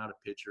 taking out a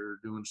pitcher,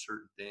 doing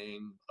certain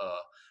thing,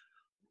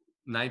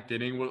 ninth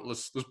inning,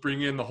 let's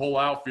bring in the whole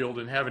outfield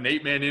and have an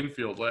 8-man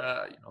infield,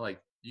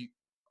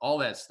 all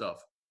that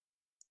stuff.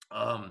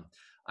 I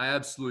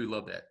absolutely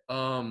love that.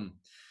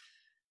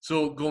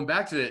 So going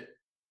back to it,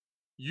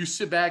 you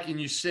sit back and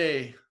you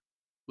say,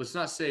 let's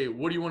not say,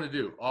 what do you want to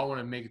do? Oh, I want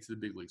to make it to the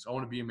big leagues. I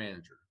want to be a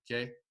manager.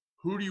 Okay.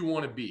 Who do you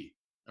want to be?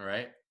 All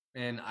right.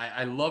 And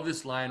I love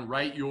this line,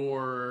 write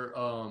your,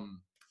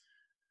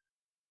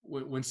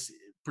 when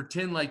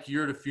pretend like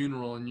you're at a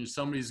funeral and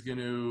somebody's going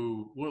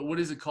to, what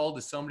is it called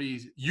to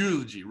somebody's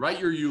eulogy? Write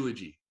your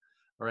eulogy.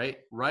 All right.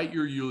 Write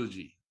your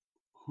eulogy.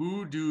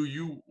 What do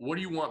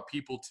you want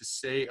people to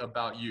say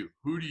about you?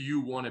 Who do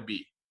you want to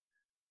be?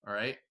 All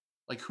right.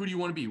 Like, who do you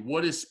want to be?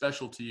 What is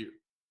special to you?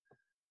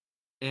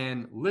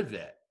 And live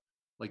that.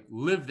 Like,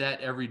 live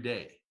that every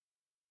day.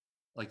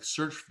 Like,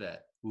 search for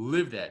that.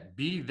 Live that.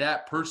 Be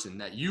that person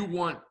that you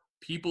want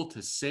people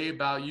to say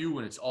about you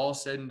when it's all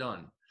said and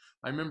done.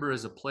 I remember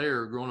as a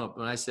player growing up,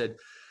 when I said,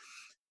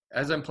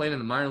 as I'm playing in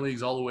the minor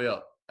leagues all the way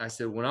up, I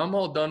said, when I'm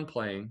all done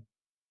playing,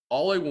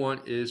 all I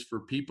want is for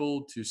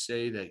people to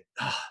say that,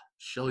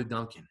 Shelly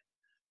Duncan,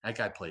 that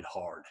guy played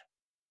hard.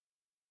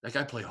 That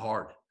guy played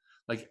hard.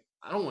 Like,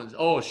 I don't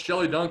want,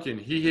 Shelly Duncan,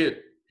 he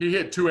hit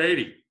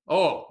 280.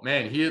 Oh,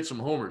 man, he hit some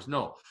homers.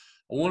 No,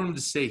 I want him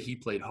to say he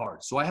played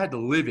hard. So I had to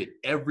live it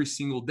every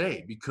single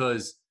day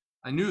because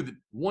I knew that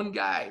one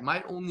guy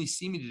might only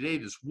see me today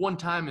this one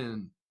time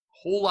in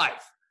whole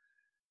life.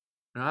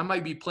 And I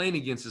might be playing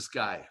against this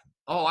guy.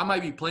 Oh, I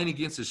might be playing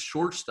against his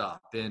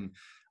shortstop. And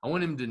I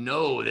want him to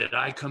know that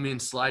I come in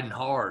sliding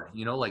hard,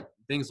 like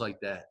things like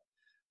that.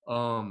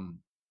 So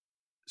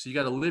you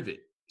got to live it.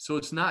 So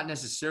it's not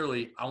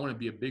necessarily, I want to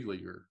be a big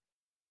leaguer.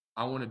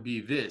 I want to be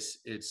this.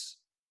 It's,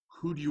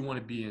 who do you want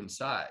to be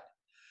inside?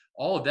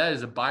 All of that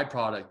is a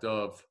byproduct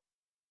of,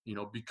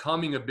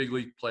 becoming a big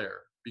league player,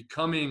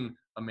 becoming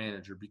a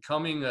manager,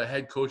 becoming a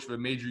head coach of a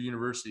major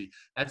university.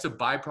 That's a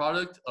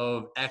byproduct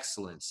of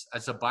excellence.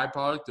 That's a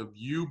byproduct of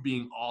you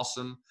being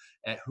awesome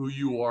at who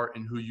you are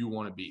and who you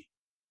want to be.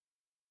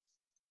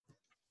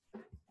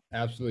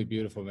 Absolutely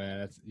beautiful,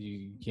 man.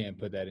 You can't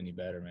put that any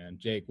better, man.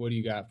 Jake, what do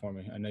you got for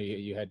me? I know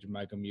you had your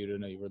mic unmuted. I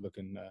know you were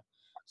looking to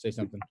say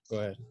something. Go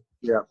ahead.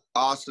 Yeah.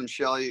 Awesome,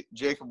 Shelly.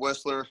 Jacob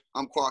Whistler,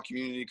 Umpqua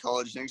Community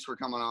College. Thanks for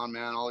coming on,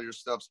 man. All your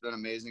stuff's been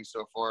amazing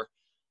so far.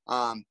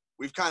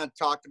 We've kind of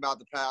talked about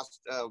the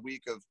past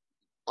week of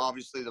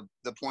obviously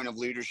the point of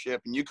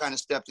leadership, and you kind of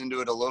stepped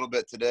into it a little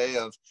bit today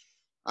of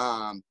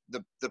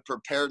the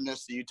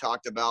preparedness that you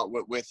talked about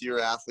with your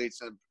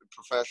athletes in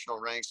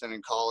professional ranks and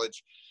in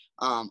college.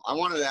 I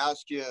wanted to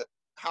ask you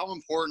how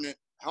important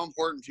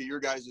to your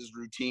guys'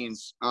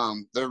 routines,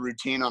 their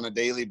routine on a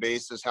daily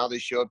basis, how they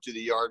show up to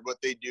the yard, what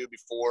they do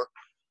before,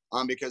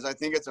 because I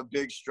think it's a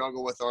big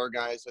struggle with our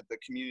guys at the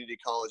community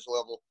college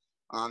level.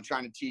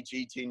 trying to teach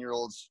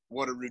 18-year-olds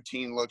what a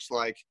routine looks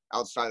like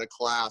outside of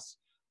class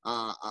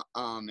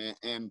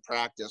and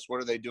practice.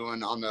 What are they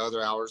doing on the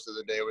other hours of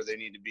the day where they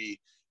need to be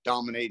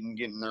dominating,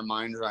 getting their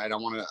mind right? I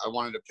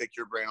wanted to pick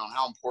your brain on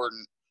how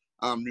important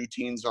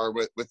routines are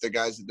with the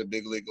guys at the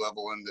big league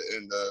level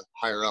and the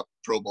higher up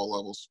pro ball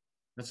levels.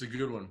 That's a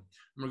good one.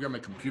 I'm gonna grab my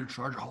computer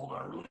charger. Hold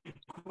on really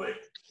quick.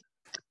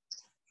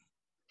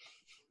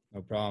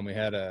 No problem. We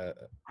had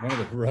one of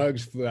the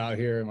rugs flew out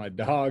here, and my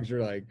dogs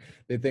are like,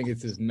 they think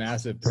it's this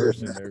massive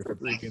person. They're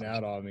freaking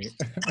out on me.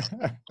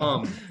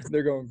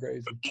 They're going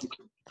crazy.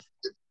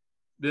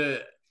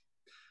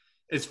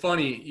 It's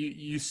funny.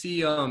 You see,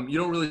 you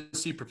don't really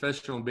see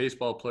professional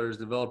baseball players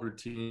develop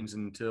routines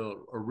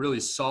or really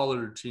solid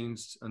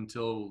routines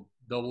until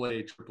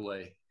AA,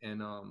 AAA,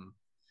 and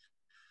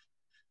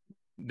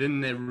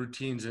then their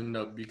routines end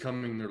up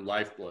becoming their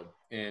lifeblood,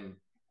 and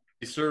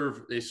they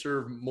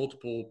serve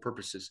multiple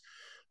purposes.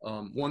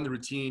 One, the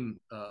routine,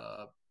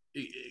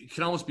 it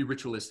can almost be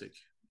ritualistic.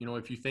 You know,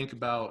 if you think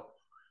about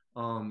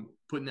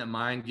getting that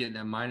mind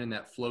in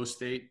that flow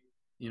state,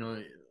 you know,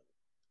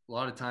 a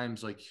lot of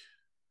times, like,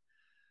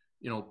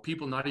 you know,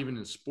 people not even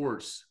in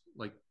sports,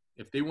 like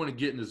if they want to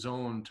get in the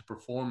zone to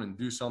perform and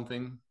do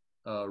something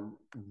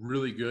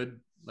really good,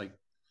 like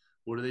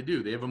what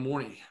do? They have a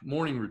morning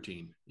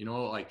routine, you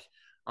know, like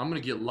I'm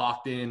going to get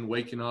locked in,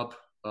 waking up,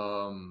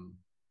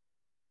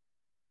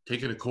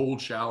 taking a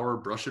cold shower,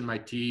 brushing my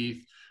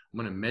teeth. I'm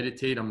going to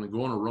meditate. I'm going to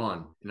go on a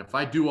run. And if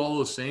I do all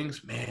those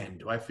things, man,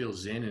 do I feel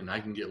zen and I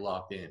can get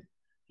locked in,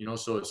 you know?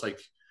 So it's like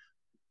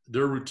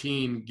their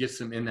routine gets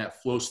them in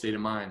that flow state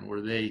of mind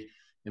where they,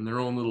 in their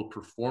own little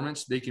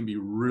performance, they can be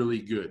really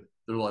good.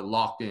 They're like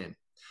locked in.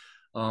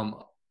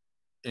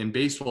 In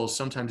baseball,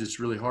 sometimes it's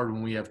really hard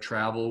when we have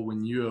travel,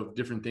 when you have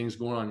different things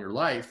going on in your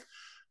life,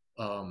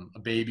 a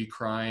baby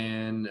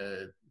crying,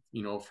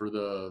 you know, for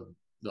the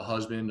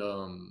husband,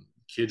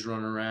 kids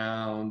running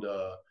around,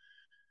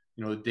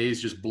 you know, the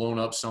day's just blown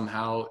up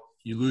somehow.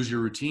 You lose your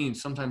routine.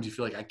 Sometimes you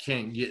feel like I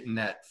can't get in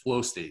that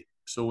flow state.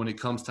 So when it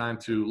comes time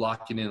to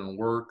locking in on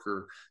work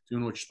or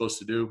doing what you're supposed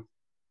to do,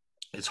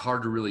 it's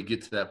hard to really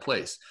get to that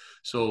place.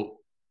 So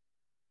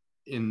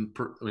in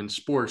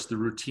sports, the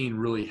routine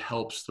really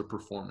helps the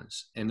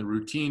performance, and the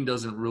routine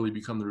doesn't really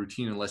become the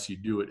routine unless you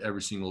do it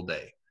every single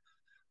day.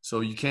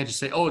 So you can't just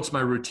say, oh, it's my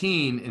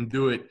routine and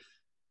do it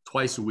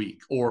twice a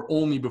week or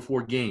only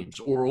before games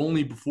or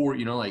only before,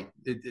 you know, like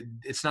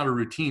it's not a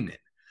routine then.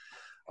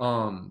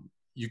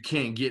 You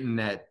can't get in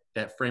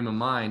that frame of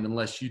mind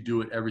unless you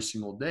do it every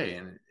single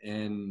day.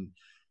 And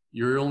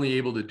you're only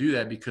able to do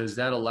that because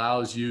that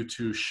allows you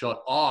to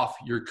shut off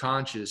your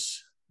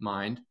conscious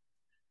mind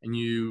and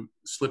you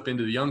slip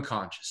into the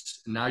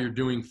unconscious. And now you're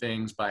doing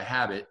things by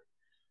habit.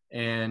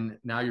 And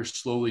now you're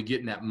slowly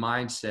getting that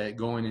mindset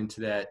going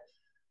into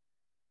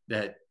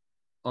that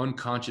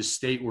unconscious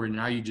state where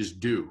now you just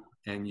do,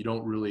 and you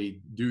don't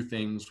really do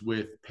things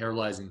with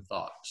paralyzing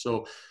thought.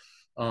 So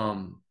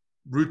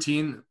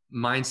routine,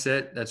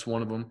 mindset, that's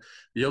one of them.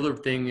 The other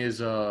thing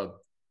is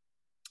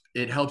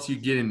it helps you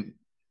get in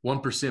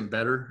 1%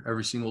 better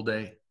every single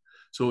day.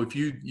 So if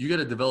you got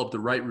to develop the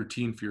right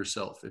routine for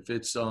yourself. If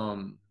it's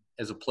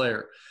as a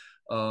player,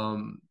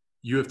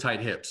 you have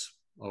tight hips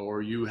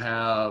or you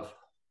have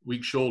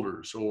weak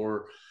shoulders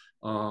or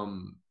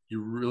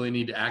you really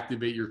need to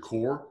activate your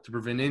core to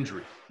prevent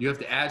injury. You have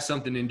to add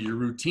something into your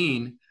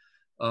routine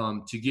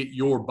to get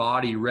your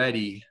body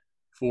ready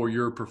for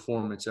your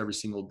performance every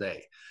single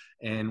day.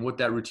 And what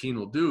that routine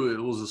will do, it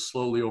will just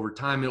slowly over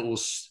time, it will,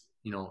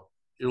 you know,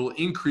 it will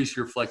increase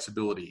your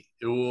flexibility.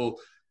 It will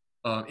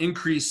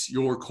increase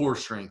your core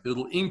strength.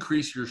 It'll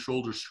increase your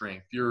shoulder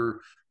strength,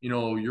 your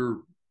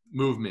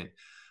movement.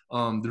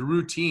 The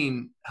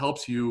routine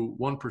helps you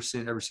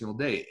 1% every single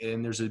day.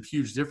 And there's a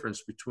huge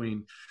difference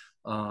between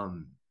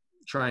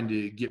trying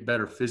to get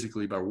better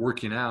physically by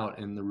working out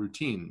and the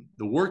routine.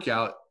 The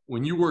workout,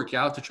 when you work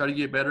out to try to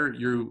get better,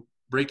 you're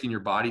breaking your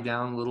body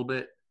down a little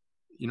bit,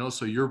 you know,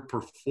 so your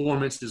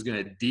performance is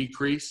going to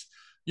decrease.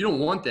 You don't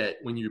want that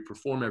when you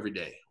perform every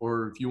day,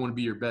 or if you want to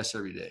be your best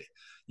every day.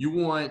 You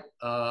want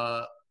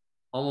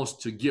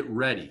almost to get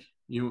ready.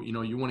 You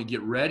want to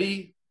get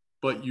ready,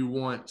 but you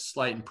want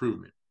slight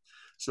improvement.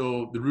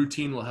 So the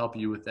routine will help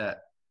you with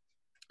that.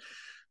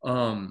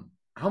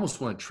 I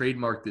almost want to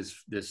trademark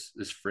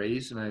this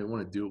phrase, and I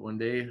want to do it one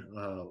day.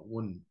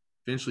 When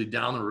eventually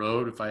down the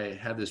road, if I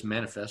have this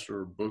manifesto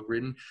or book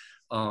written,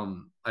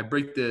 I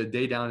break the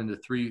day down into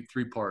three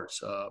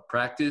parts: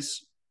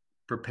 practice,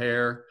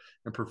 prepare,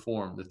 and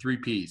perform. The 3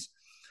 Ps.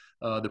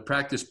 The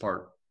practice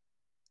part.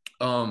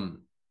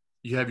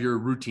 You have your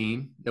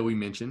routine that we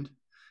mentioned,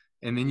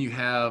 and then you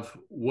have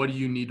what do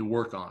you need to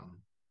work on?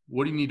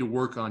 What do you need to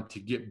work on to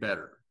get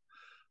better?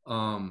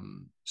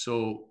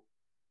 So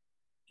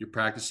you're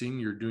practicing,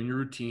 you're doing your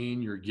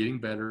routine, you're getting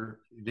better.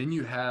 Then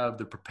you have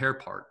the prepare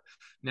part.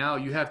 Now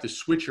you have to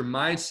switch your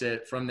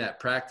mindset from that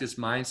practice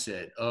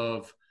mindset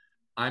of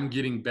I'm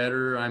getting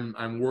better,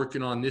 I'm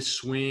working on this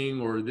swing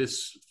or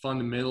this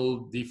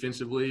fundamental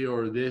defensively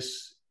or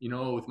this, you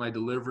know, with my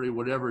delivery,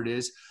 whatever it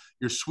is.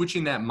 you're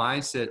switching that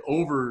mindset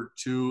over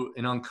to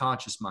an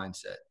unconscious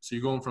mindset. So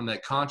you're going from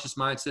that conscious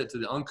mindset to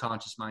the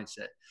unconscious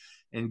mindset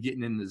and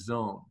getting in the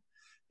zone.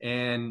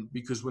 And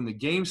because when the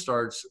game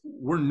starts,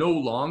 we're no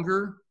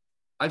longer,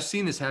 I've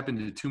seen this happen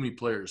to too many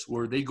players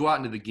where they go out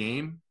into the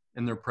game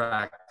and they're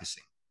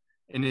practicing.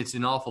 And it's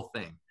an awful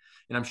thing.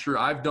 And I'm sure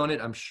I've done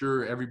it. I'm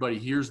sure everybody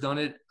here's done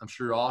it. I'm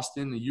sure,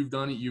 Austin, that you've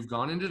done it. You've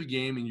gone into the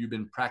game and you've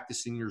been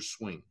practicing your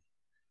swing.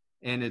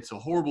 And it's a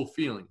horrible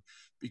feeling,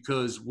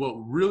 because what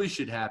really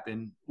should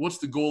happen, what's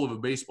the goal of a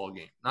baseball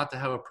game? Not to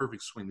have a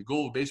perfect swing. The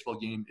goal of a baseball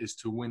game is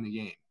to win the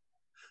game.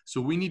 So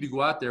we need to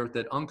go out there with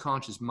that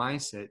unconscious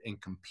mindset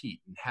and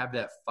compete and have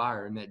that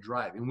fire and that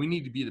drive. And we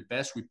need to be the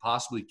best we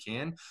possibly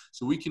can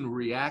so we can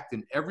react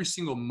in every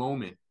single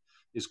moment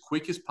as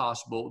quick as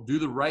possible, do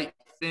the right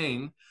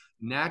thing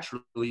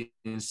naturally,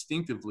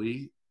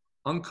 instinctively,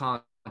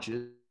 unconscious.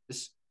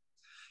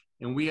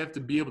 And we have to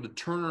be able to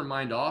turn our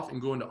mind off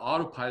and go into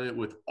autopilot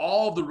with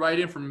all the right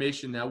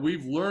information that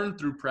we've learned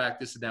through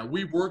practice and that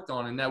we've worked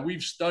on and that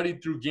we've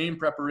studied through game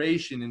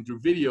preparation and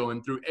through video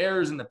and through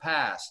errors in the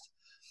past.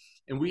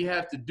 And we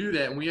have to do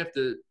that, and we have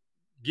to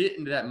get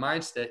into that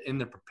mindset in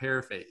the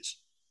prepare phase.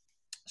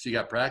 So you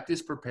got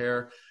practice,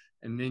 prepare,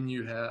 and then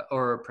you have,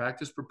 or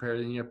practice, prepare,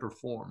 then you have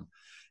perform.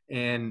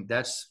 And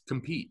that's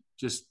compete,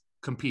 just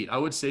compete. I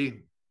would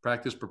say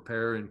practice,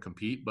 prepare, and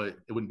compete, but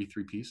it wouldn't be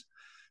 3Ps.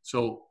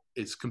 So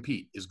it's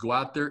compete, is go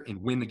out there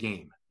and win the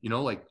game,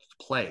 like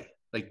play,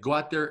 like go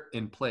out there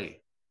and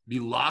play, be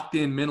locked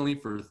in mentally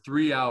for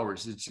 3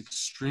 hours. It's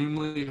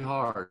extremely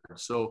hard.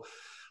 So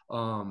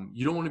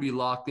you don't want to be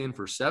locked in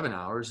for 7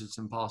 hours. It's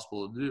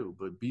impossible to do,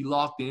 but be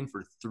locked in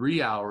for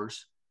 3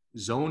 hours,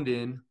 zoned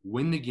in,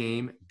 win the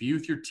game, be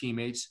with your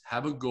teammates,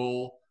 have a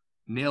goal,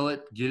 nail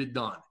it, get it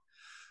done.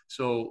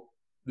 So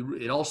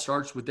it all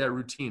starts with that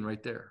routine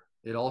right there.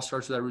 It all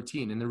starts with that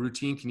routine, and the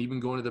routine can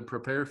even go into the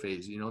prepare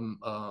phase, a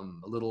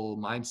little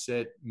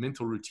mindset,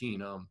 mental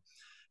routine. I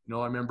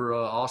remember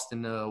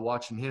Austin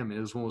watching him, and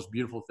it was one of those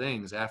beautiful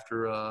things.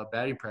 After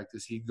batting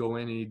practice, he'd go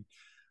in and he'd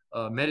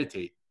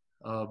meditate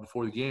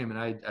before the game, and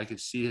I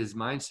could see his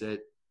mindset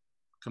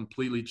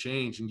completely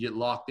change and get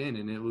locked in.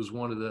 And it was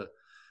one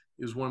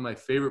of my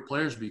favorite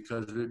players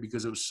because of it,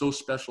 because it was so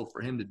special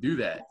for him to do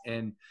that.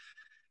 And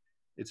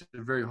it's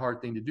a very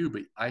hard thing to do,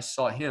 but I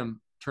saw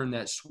him turn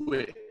that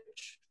switch.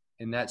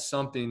 And that's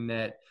something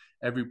that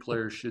every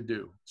player should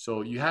do.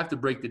 So you have to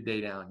break the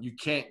day down. You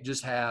can't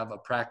just have a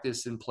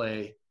practice and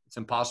play. It's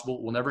impossible.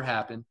 It will never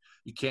happen.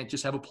 You can't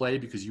just have a play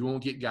because you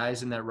won't get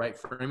guys in that right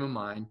frame of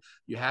mind.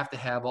 You have to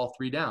have all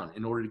three down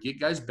in order to get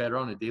guys better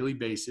on a daily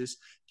basis,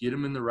 get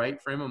them in the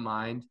right frame of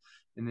mind,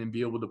 and then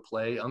be able to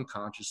play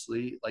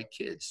unconsciously like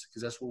kids,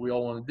 because that's what we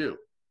all want to do.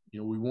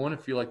 We want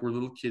to feel like we're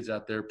little kids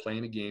out there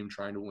playing a game,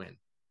 trying to win.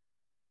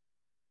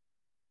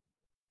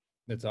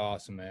 That's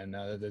awesome, man.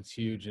 That's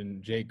huge.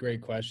 And Jake,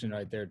 great question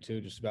right there too,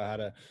 just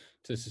about how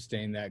to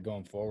sustain that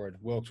going forward.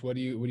 Wilkes, what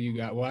do you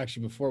got? Well,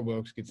 actually, before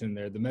Wilkes gets in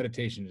there, the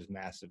meditation is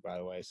massive, by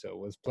the way. So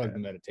let's plug the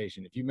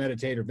meditation. If you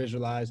meditate or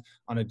visualize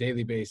on a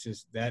daily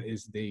basis, that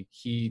is the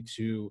key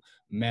to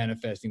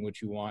manifesting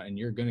what you want. And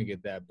you're going to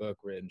get that book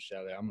written,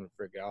 Shelly.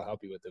 I'll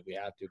help you with it if we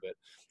have to. But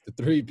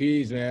the 3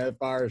 Ps, man, that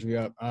fires me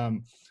up.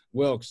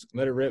 Wilkes,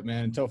 let it rip,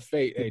 man. Tell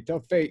Fate,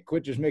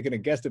 quit just making a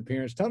guest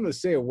appearance. Tell him to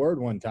say a word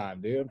one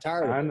time, dude. I'm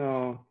tired of it.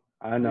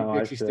 I know.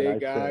 Dixie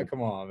State guy.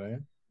 Come on,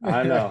 man.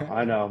 I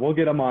know. We'll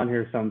get him on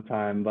here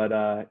sometime.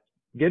 But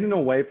getting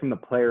away from the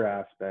player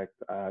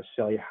aspect,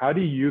 Shelly, how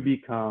do you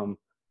become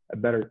a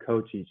better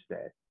coach each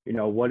day?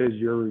 What does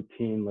your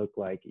routine look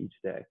like each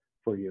day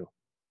for you?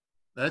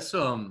 That's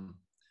hard.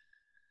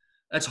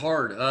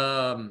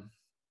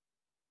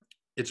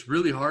 It's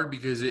really hard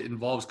because it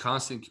involves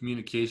constant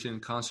communication,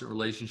 constant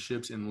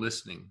relationships, and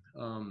listening.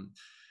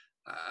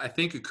 I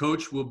think a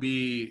coach will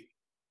be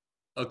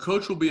a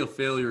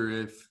failure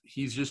if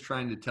he's just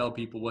trying to tell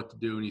people what to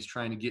do and he's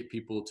trying to get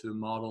people to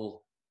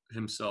model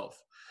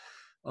himself.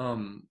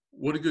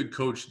 What a good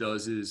coach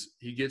does is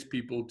he gets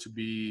people to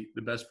be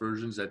the best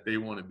versions that they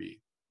want to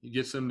be. He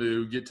gets them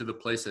to get to the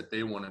place that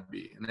they want to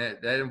be. And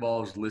that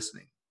involves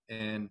listening.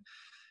 And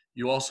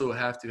you also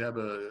have to have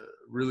a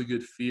really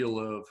good feel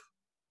of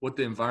what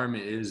the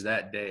environment is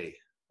that day,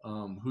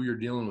 who you're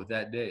dealing with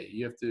that day.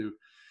 You have to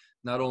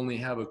not only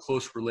have a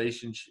close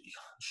relationship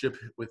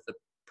with the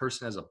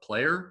person as a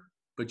player,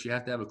 but you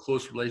have to have a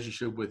close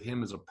relationship with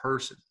him as a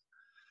person.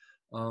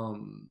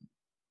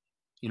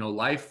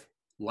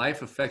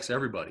 Life affects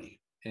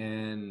everybody.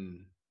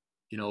 And,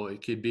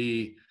 it could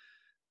be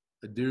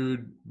a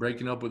dude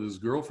breaking up with his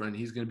girlfriend.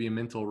 He's going to be a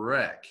mental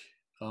wreck.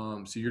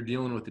 So you're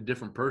dealing with a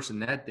different person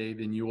that day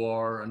than you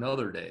are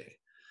another day.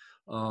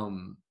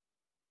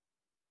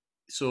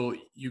 So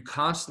you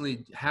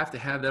constantly have to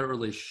have that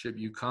relationship.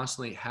 You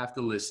constantly have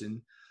to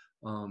listen.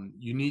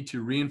 You need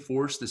to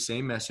reinforce the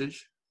same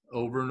message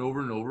over and over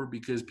and over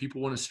because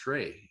people want to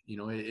stray.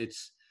 It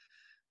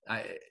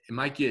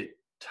might get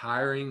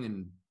tiring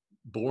and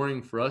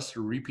boring for us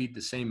to repeat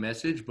the same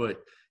message,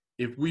 but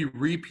if we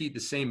repeat the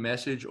same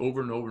message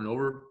over and over and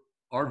over,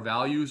 our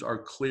values are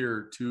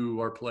clear to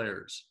our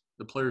players.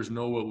 The players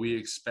know what we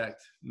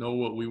expect, know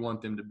what we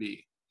want them to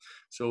be.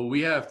 So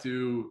we have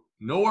to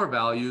know our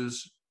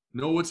values,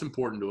 know what's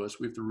important to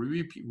us. We have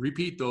to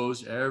repeat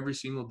those every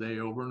single day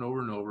over and over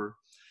and over.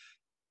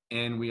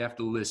 And we have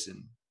to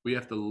listen. We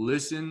have to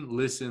listen,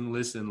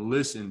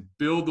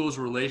 build those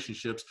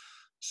relationships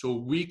so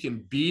we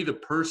can be the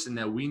person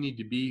that we need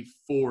to be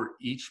for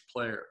each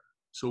player.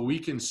 So we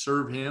can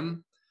serve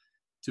him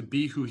to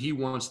be who he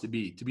wants to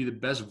be the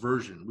best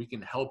version. We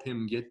can help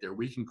him get there.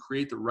 We can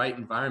create the right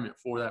environment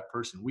for that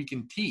person. We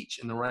can teach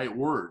in the right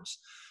words.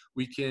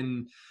 We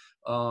can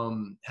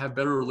have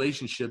better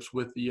relationships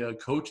with the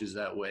coaches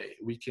that way.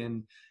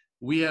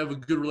 We have a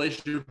good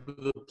relationship with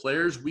the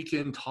players. We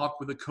can talk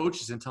with the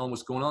coaches and tell them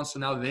what's going on. So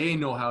now they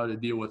know how to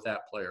deal with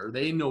that player.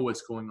 They know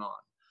what's going on.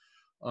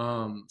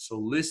 So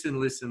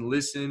listen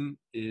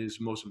is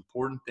the most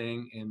important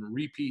thing, and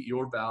repeat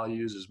your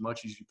values as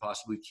much as you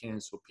possibly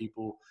can so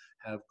people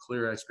have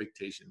clear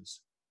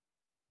expectations.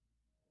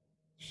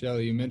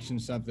 Shelly, you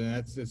mentioned something.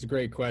 That's a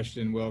great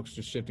question, Wilkes,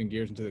 just shifting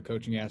gears into the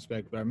coaching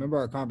aspect. But I remember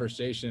our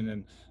conversation,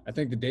 and I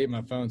think the date on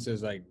my phone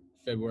says like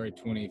February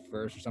 21st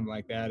or something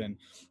like that. And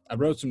I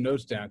wrote some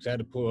notes down because I had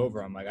to pull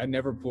over. I'm like, I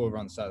never pull over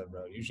on the side of the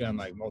road. Usually I'm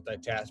like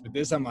multitask, but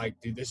this I'm like,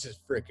 dude, this is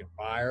freaking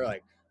fire.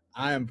 Like,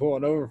 I am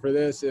pulling over for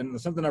this.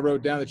 And something I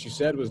wrote down that you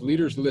said was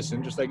leaders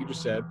listen, just like you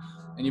just said.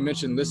 And you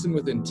mentioned listen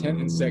with intent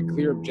and set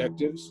clear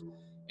objectives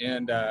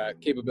and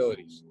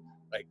capabilities.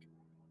 Like,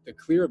 the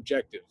clear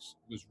objectives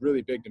was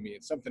really big to me.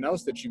 And something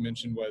else that you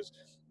mentioned was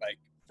like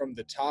from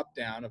the top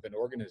down of an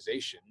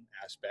organization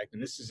aspect.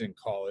 And this is in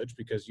college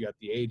because you got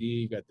the AD,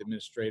 you got the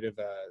administrative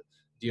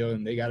deal,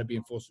 and they got to be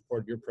in full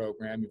support of your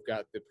program. You've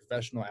got the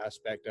professional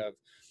aspect of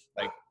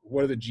like,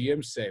 what do the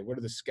GMs say? What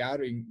do the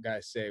scouting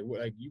guys say?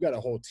 Like, you got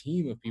a whole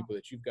team of people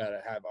that you've got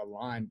to have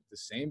aligned with the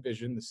same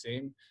vision, the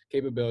same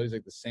capabilities,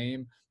 like the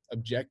same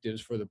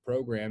objectives for the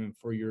program and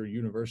for your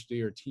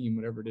university or team,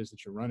 whatever it is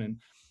that you're running.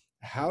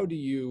 How do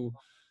you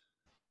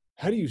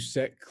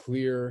set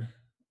clear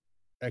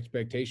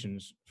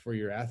expectations for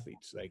your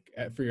athletes, like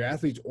for your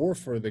athletes or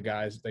for the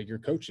guys, like your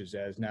coaches,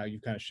 as now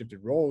you've kind of shifted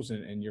roles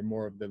and you're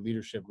more of the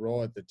leadership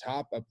role at the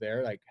top up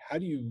there? Like, how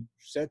do you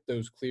set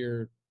those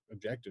clear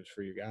objectives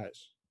for your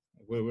guys?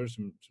 What are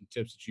some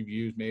tips that you've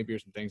used maybe, or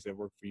some things that have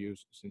worked for you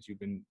since you've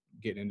been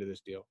getting into this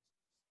deal?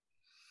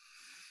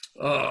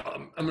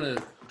 I'm going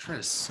to try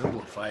to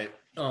simplify it.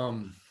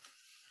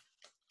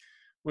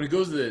 When it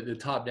goes to the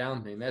top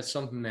down thing, that's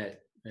something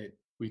that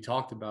we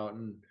talked about.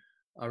 And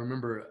I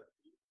remember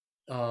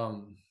I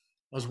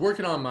was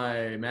working on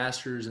my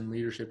master's in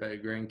leadership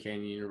at Grand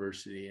Canyon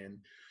University. And,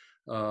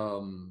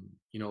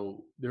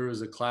 there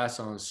was a class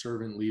on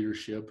servant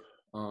leadership.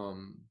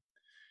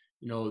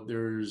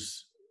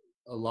 There's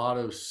a lot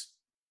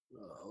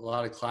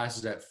of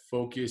classes that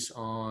focus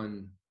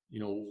on,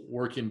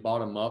 working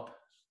bottom up,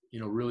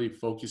 really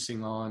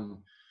focusing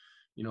on,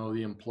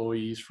 the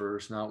employees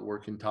first, not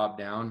working top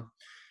down.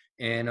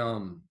 And,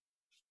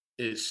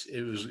 it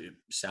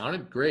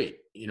sounded great.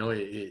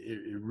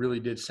 It really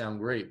did sound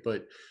great,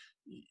 but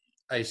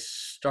I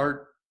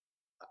start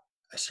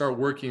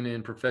working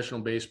in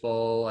professional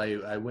baseball.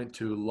 I went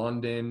to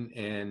London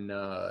and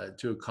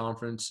to a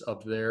conference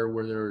up there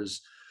where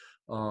there's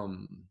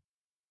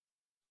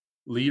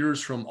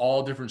leaders from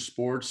all different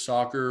sports,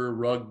 soccer,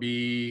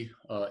 rugby,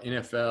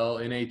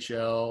 NFL,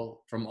 NHL,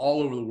 from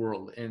all over the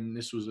world. And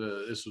this was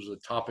a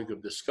topic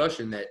of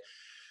discussion that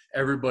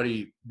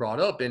everybody brought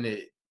up, and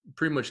it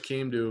pretty much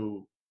came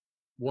to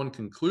one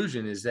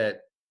conclusion, is that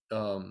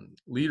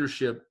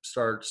leadership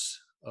starts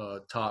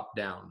top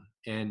down.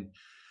 And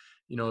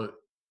if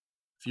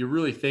you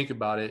really think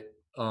about it,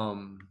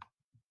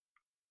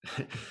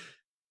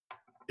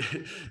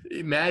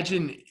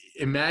 imagine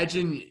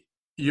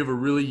you have a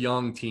really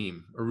young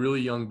team, a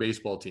really young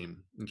baseball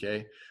team.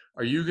 Okay,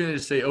 are you going to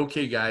say,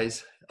 okay,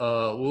 guys,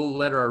 we'll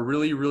let our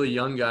really, really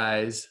young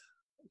guys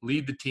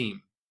lead the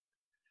team,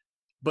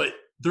 but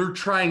they're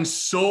trying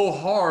so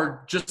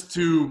hard just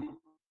to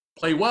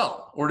play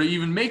well or to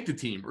even make the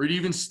team or to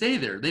even stay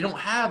there? They don't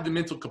have the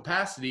mental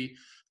capacity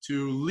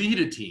to lead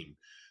a team.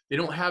 They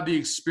don't have the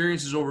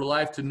experiences over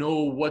life to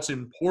know what's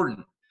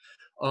important.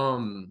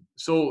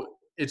 So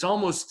it's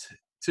almost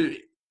to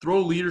throw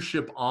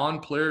leadership on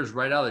players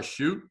right out of the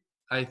chute,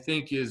 I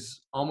think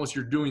is almost,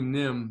 you're doing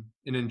them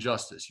an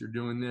injustice. You're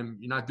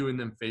not doing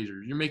them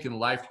favors. You're making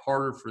life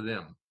harder for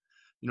them.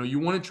 You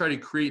want to try to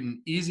create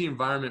an easy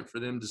environment for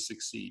them to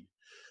succeed.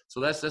 So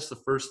that's the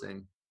first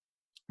thing.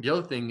 The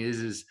other thing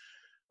is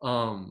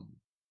the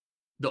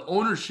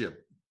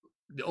ownership.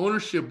 The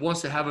ownership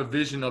wants to have a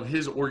vision of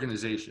his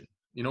organization.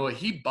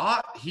 He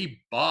bought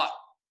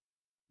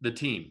the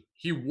team.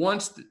 He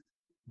wants the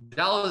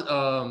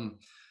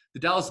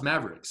Dallas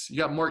Mavericks. You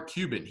got Mark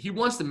Cuban. He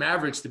wants the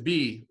Mavericks to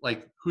be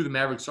like who the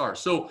Mavericks are.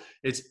 So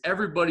it's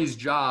everybody's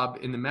job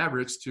in the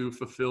Mavericks to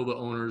fulfill the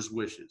owner's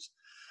wishes.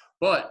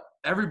 But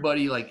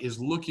everybody is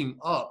looking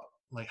up,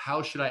 like,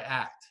 how should I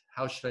act?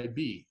 How should I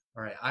be?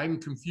 All right, I'm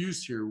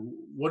confused here.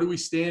 What do we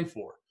stand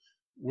for?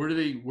 Where do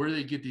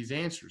they get these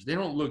answers? They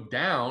don't look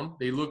down,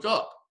 they look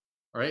up.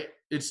 All right.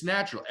 It's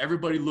natural.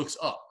 Everybody looks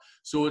up.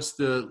 So it's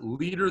the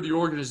leader of the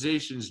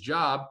organization's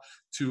job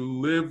to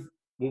live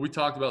what we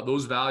talked about,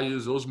 those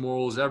values, those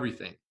morals,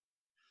 everything.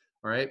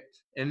 All right.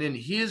 And then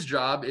his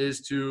job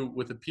is to,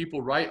 with the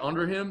people right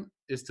under him,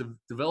 is to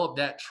develop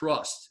that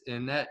trust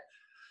and that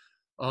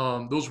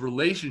those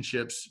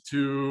relationships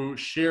to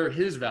share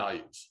his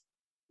values.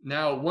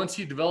 Now, once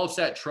he develops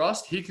that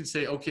trust, he can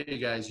say, okay,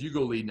 guys, you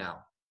go lead now.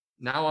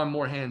 Now I'm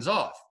more hands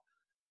off.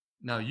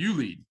 Now you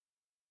lead.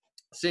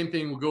 Same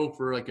thing will go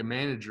for like a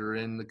manager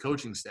and the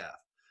coaching staff,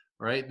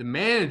 right? The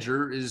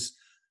manager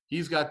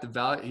he's got the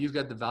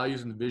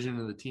values and the vision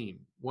of the team.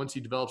 Once he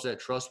develops that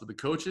trust with the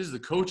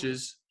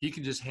coaches, he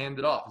can just hand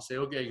it off and say,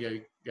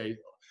 okay,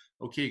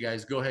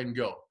 guys, go ahead and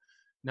go.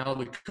 Now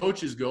the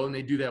coaches go and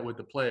they do that with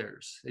the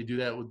players. They do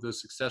that with the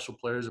successful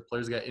players, the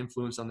players that got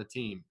influence on the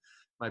team.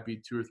 Might be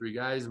 2 or 3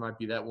 guys. It might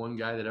be that one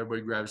guy that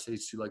everybody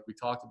gravitates to, like we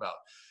talked about.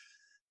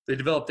 They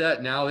develop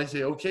that. Now they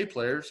say, okay,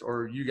 players,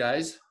 or you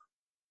guys,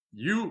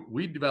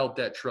 we developed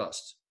that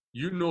trust.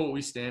 You know what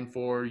we stand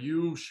for.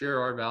 You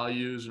share our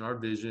values and our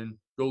vision.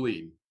 Go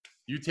lead.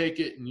 You take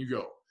it and you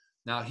go.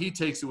 Now he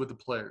takes it with the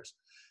players.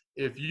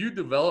 If you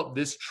develop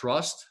this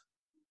trust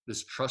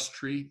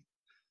tree,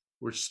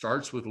 which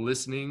starts with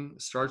listening,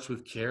 starts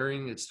with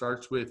caring, it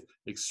starts with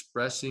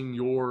expressing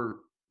your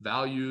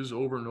values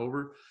over and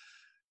over,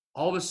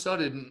 all of a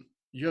sudden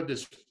you have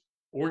this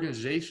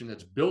organization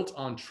that's built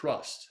on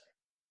trust.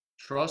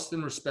 Trust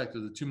and respect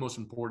are the 2 most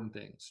important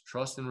things.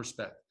 Trust and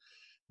respect.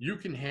 You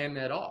can hand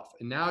that off.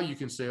 And now you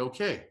can say,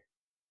 okay,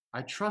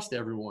 I trust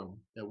everyone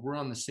that we're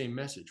on the same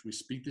message. We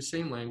speak the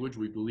same language.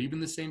 We believe in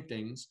the same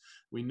things.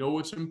 We know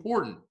what's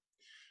important.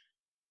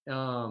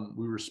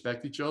 We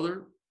respect each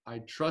other. I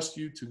trust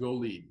you to go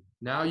lead.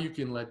 Now you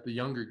can let the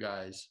younger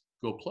guys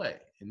go play.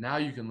 And now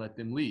you can let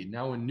them lead.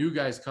 Now when new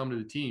guys come to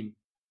the team,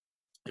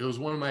 it was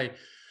one of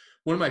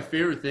my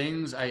favorite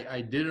things.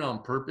 I did it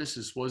on purpose.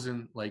 This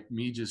wasn't like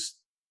me just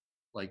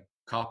like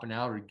copping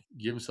out or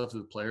giving stuff to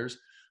the players.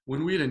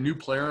 When we had a new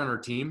player on our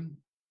team,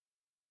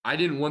 I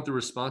didn't want the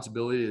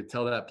responsibility to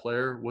tell that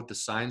player what the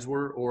signs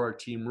were or our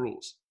team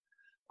rules.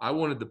 I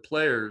wanted the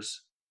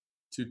players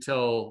to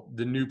tell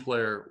the new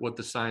player what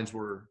the signs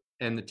were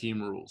and the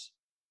team rules.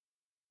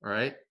 All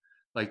right.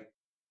 Like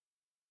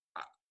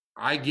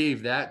I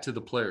gave that to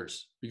the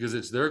players because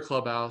it's their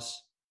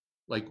clubhouse.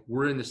 Like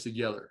we're in this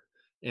together.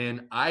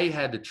 And I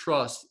had to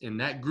trust in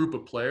that group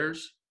of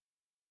players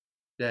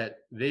that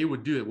they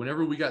would do it.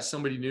 Whenever we got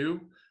somebody new,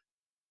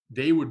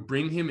 they would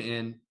bring him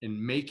in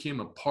and make him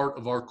a part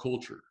of our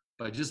culture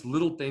by just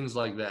little things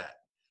like that.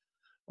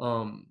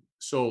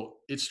 So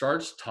it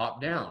starts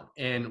top down.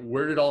 And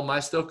where did all my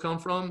stuff come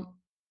from?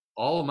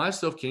 All of my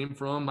stuff came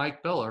from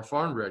Mike Bell, our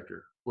farm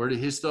director. Where did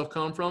his stuff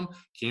come from?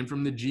 Came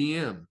from the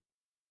GM.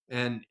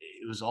 And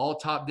it was all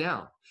top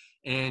down.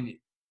 And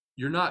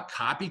you're not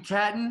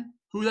copycatting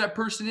who that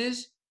person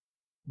is,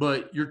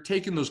 but you're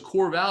taking those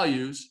core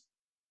values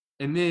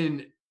and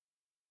then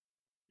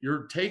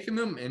you're taking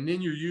them and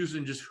then you're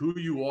using just who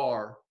you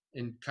are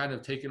and kind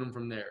of taking them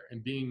from there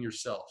and being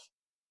yourself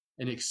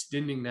and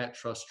extending that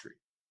trust tree.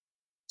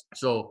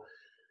 So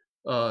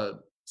to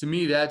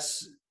me,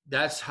 that's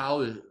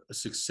how a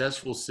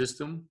successful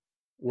system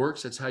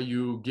works. That's how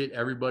you get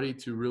everybody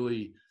to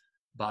really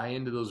buy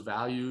into those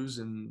values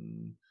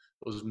and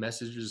those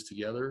messages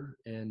together.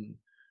 And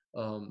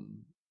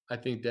I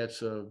think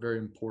that's a very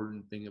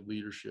important thing of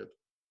leadership.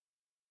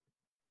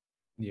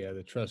 Yeah,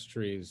 the trust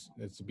tree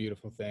it's a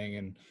beautiful thing.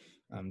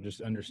 And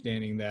just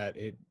understanding that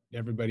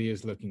everybody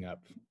is looking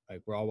up.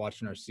 Like we're all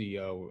watching our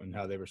CEO and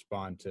how they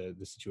respond to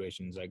the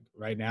situations. Like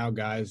right now,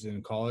 guys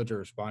in college are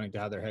responding to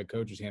how their head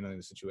coach is handling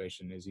the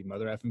situation. Is he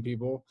mother effing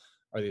people?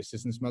 Are the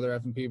assistants mother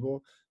effing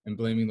people and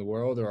blaming the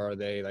world? Or are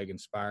they like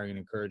inspiring and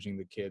encouraging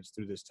the kids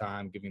through this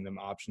time, giving them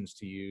options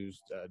to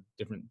use,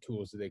 different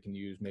tools that they can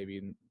use,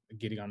 maybe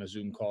getting on a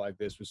Zoom call like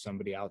this with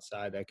somebody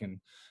outside that can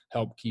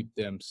help keep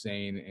them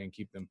sane and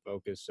keep them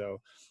focused. So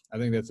I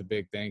think that's a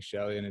big thing,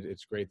 Shelly. And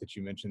it's great that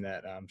you mentioned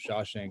that.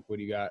 Shawshank, what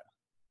do you got?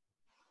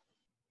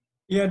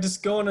 Yeah,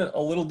 just going a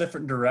little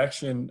different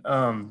direction.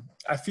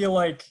 I feel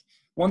like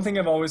one thing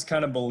I've always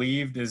kind of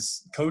believed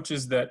is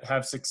coaches that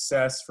have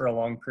success for a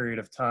long period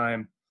of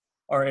time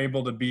are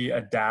able to be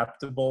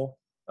adaptable.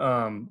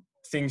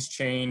 Things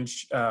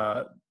change.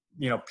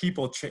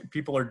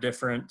 People are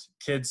different.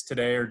 Kids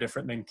today are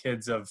different than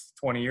kids of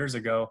 20 years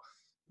ago.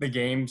 The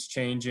game's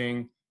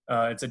changing.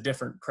 It's a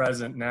different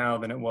present now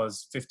than it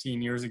was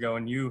 15 years ago.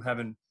 And you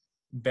haven't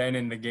been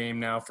in the game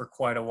now for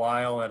quite a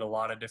while at a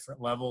lot of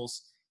different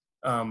levels.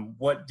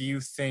 What do you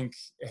think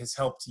has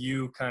helped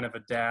you kind of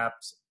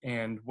adapt,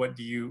 and what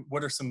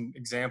are some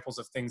examples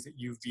of things that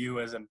you view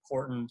as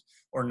important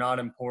or not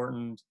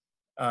important,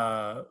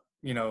 that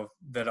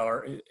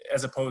are,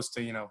 as opposed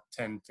to,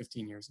 10,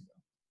 15 years ago?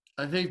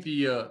 I think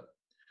the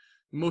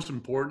most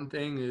important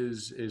thing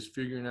is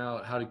figuring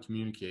out how to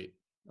communicate.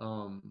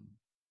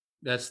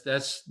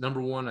 That's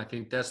number one. I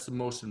think that's the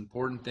most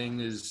important thing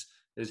is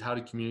how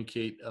to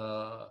communicate.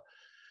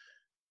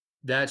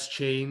 That's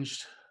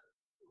changed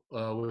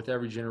with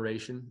every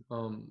generation.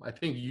 I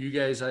think you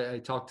guys, I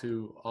talked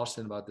to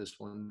Austin about this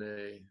one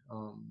day.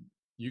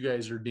 You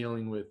guys are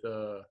dealing with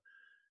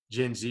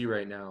Gen Z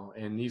right now,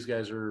 and these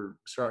guys are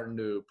starting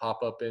to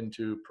pop up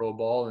into pro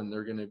ball, and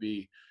they're going to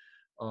be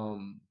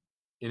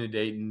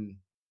inundating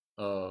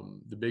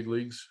the big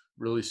leagues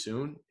really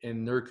soon,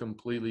 and they're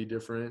completely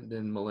different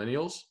than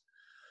millennials.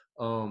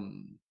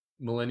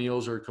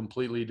 Millennials are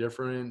completely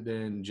different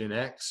than Gen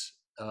X.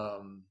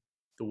 The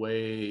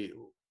way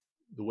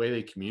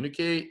they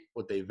communicate,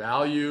 what they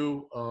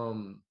value,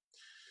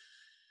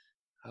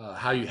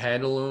 how you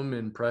handle them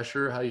in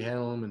pressure, how you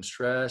handle them in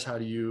stress, how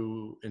do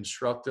you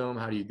instruct them,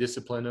 how do you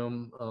discipline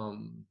them.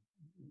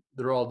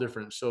 They're all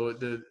different. So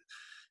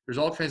there's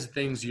all kinds of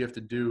things you have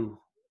to do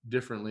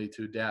differently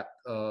to adapt.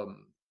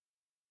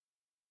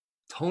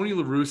 Tony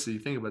La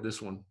Russa, think about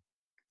this one.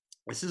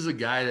 This is a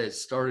guy that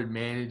started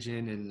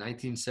managing in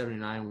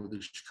 1979 with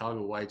the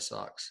Chicago White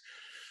Sox.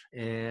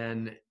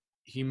 And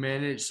he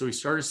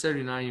started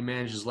 79, he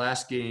managed his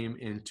last game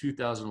in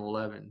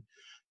 2011.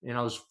 And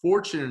I was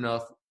fortunate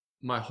enough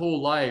my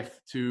whole life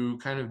to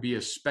kind of be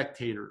a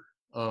spectator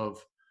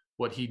of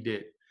what he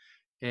did.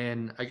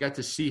 And I got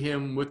to see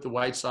him with the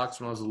White Sox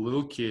when I was a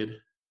little kid.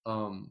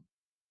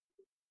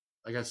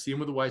 I got to see him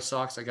with the White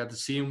Sox. I got to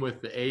see him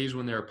with the A's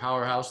when they were a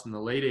powerhouse in the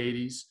late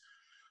 80s.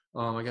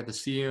 I got to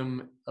see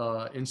him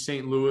in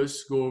St.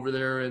 Louis, go over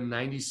there in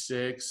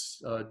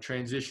 96,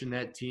 transition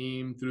that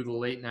team through the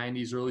late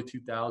 90s, early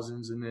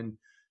 2000s, and then,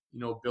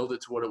 build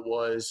it to what it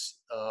was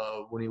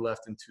when he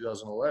left in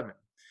 2011.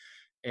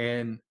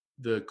 And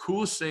the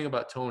coolest thing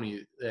about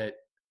Tony, that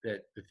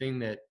the thing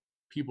that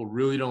people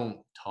really don't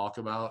talk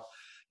about,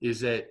 is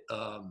that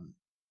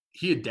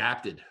he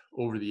adapted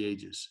over the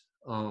ages.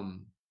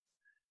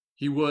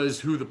 He was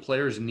who the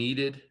players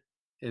needed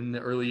in the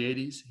early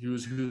 80s. He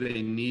was who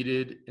they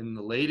needed in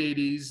the late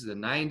 80s, the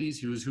 90s.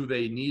 He was who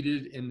they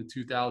needed in the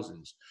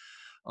 2000s.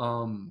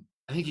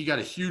 I think he got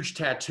a huge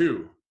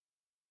tattoo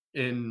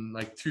in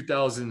like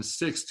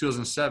 2006,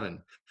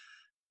 2007,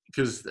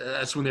 because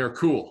that's when they were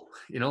cool.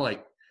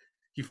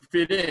 He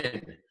fit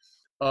in.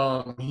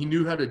 He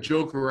knew how to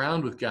joke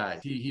around with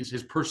guys.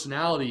 His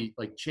personality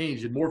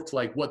changed and morphed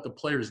to what the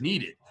players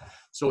needed.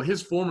 So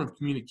his form of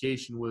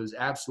communication was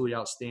absolutely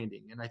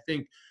outstanding. And I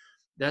think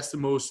that's the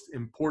most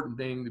important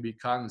thing to be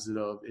cognizant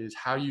of, is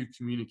how you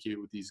communicate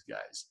with these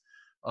guys.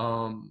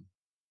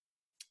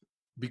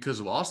 Because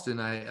of Austin,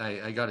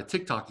 I got a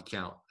TikTok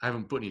account. I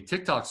haven't put any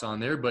TikToks on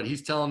there, but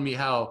he's telling me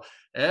how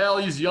all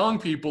these young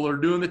people are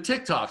doing the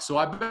TikTok. So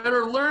I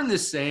better learn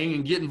this thing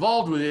and get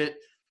involved with it,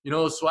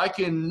 so I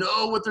can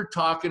know what they're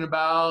talking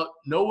about,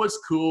 know what's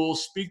cool,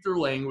 speak their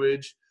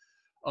language.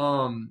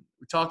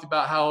 We talked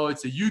about how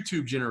it's a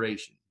YouTube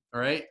generation,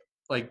 all right?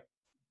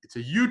 It's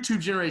a YouTube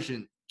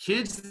generation.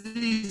 Kids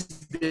these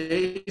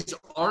days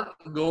aren't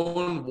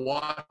going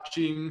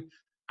watching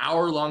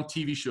hour-long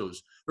TV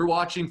shows. They're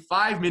watching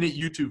 5-minute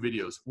YouTube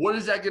videos. What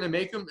is that going to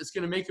make them? It's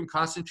going to make them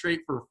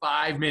concentrate for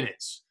 5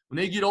 minutes. When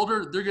they get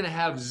older, they're going to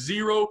have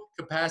zero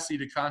capacity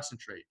to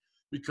concentrate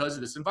because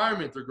of this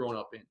environment they're growing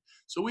up in.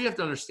 So we have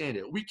to understand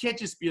it. We can't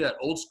just be that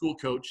old school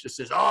coach that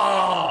says,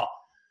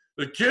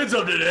 the kids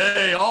of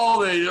today,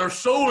 they are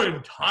so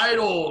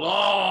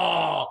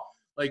entitled.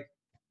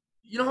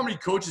 You know how many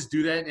coaches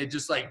do that, and it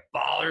just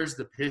bothers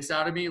the piss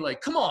out of me?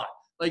 Come on.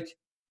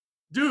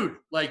 Dude,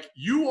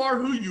 you are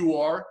who you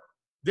are.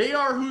 They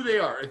are who they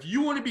are. If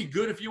you want to be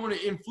good, if you want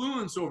to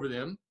influence over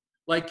them,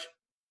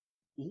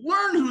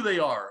 learn who they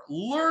are.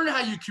 Learn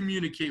how you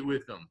communicate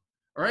with them.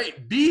 All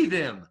right? Be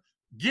them.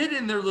 Get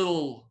in their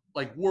little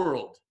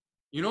world.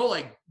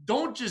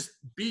 Don't just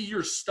be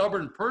your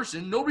stubborn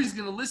person. Nobody's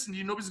going to listen to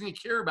you. Nobody's going to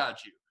care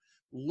about you.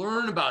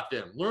 Learn about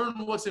them.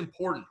 Learn what's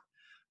important.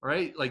 All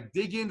right?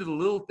 Dig into the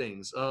little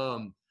things.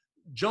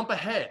 Jump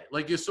ahead.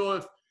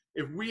 So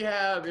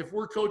if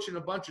we're coaching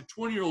a bunch of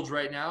 20-year-olds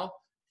right now,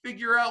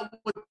 figure out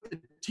what the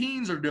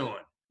teens are doing,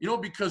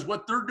 because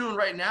what they're doing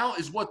right now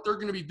is what they're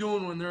going to be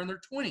doing when they're in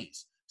their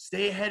 20s.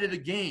 Stay ahead of the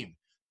game.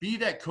 Be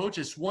that coach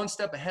that's one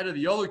step ahead of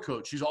the other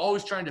coach who's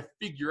always trying to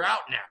figure out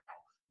now.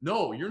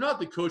 No, you're not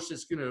the coach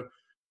that's going to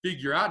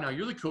figure out now.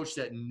 You're the coach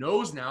that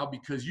knows now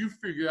because you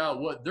figure out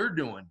what they're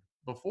doing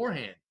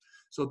beforehand.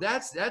 So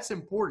that's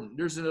important.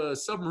 There's a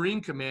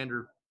submarine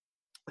commander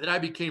that I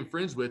became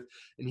friends with,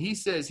 and he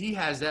says he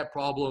has that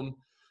problem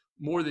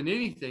more than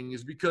anything,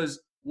 is because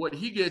what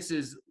he gets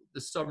is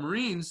the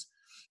submarines,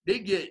 they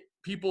get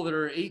people that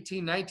are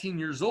 18, 19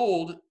 years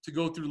old to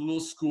go through the little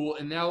school,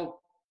 and now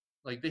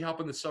they hop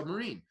in the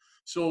submarine.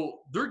 So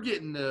they're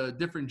getting the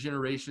different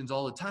generations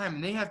all the time,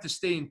 and they have to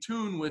stay in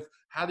tune with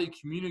how they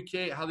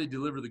communicate, how they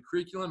deliver the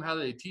curriculum, how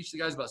they teach the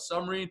guys about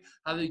submarine,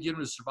 how they get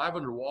them to survive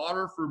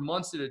underwater for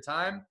months at a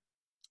time.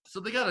 So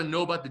they got to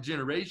know about the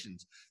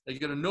generations. They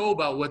got to know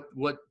about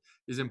what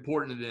is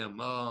important to them,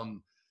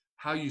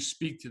 how you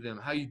speak to them,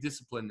 how you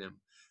discipline them.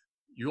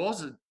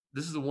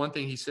 This is the one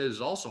thing he says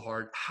is also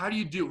hard. How do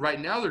you do right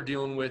now? They're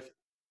dealing with,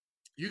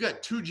 you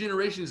got 2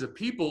 generations of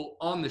people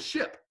on the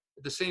ship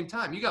at the same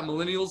time. You got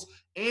millennials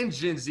and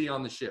Gen Z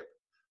on the ship,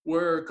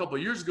 where a couple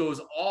of years ago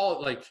is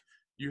all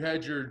you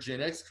had your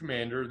Gen X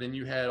commander, then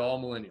you had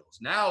all millennials.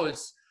 Now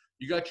it's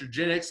you got your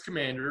Gen X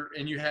commander,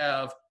 and you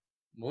have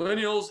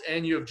millennials,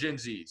 and you have Gen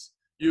Zs.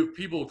 You have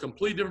people with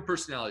completely different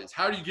personalities.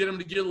 How do you get them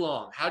to get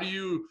along? How do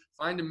you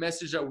find a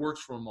message that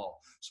works for them all?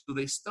 So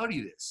they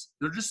study this.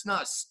 They're just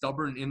not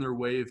stubborn in their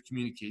way of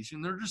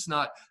communication. They're just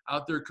not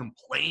out there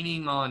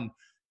complaining on,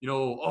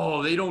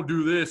 oh, they don't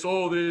do this,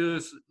 oh,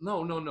 this.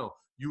 No.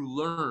 You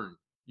learn.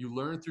 You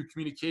learn through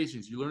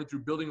communications. You learn through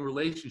building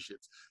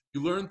relationships.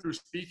 You learn through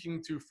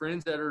speaking to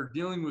friends that are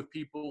dealing with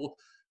people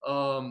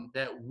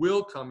that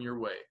will come your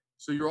way.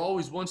 So you're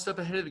always one step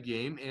ahead of the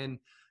game, and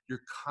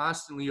you're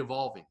constantly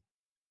evolving.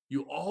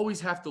 You always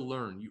have to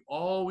learn. You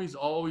always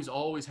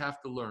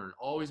have to learn.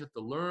 Always have to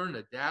learn,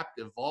 adapt,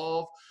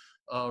 evolve,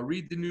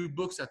 read the new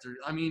books that they're,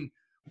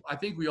 I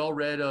think we all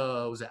read,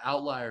 was it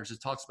Outliers?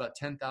 It talks about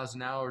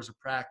 10,000 hours of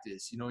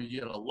practice. You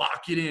got to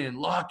lock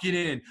it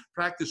in,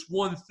 practice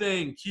one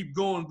thing, keep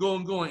going.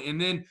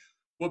 And then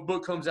what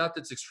book comes out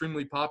that's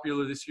extremely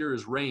popular this year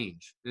is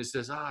Range. And it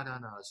says, no,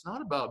 it's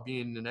not about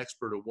being an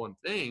expert at one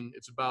thing.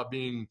 It's about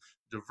being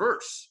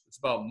diverse. It's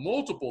about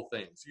multiple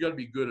things. You got to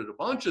be good at a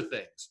bunch of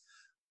things.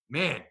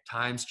 Man,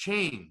 times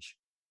change,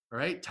 all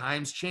right?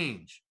 Times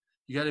change.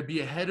 You got to be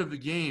ahead of the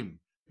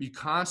game, be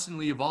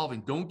constantly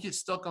evolving. Don't get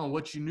stuck on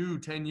what you knew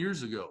 10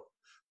 years ago.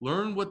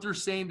 Learn what they're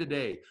saying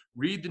today.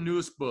 Read the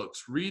newest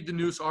books, read the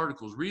newest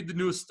articles, read the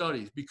newest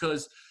studies,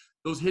 because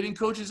those hitting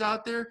coaches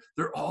out there,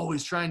 they're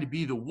always trying to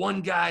be the one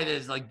guy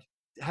that's like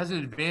has an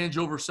advantage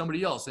over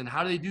somebody else. And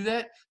how do they do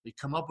that? They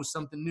come up with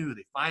something new.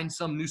 They find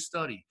some new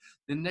study.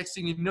 Then next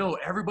thing you know,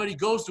 everybody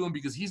goes to him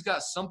because he's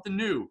got something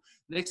new.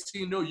 Next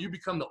thing you know, you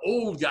become the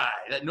old guy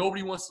that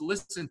nobody wants to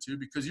listen to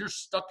because you're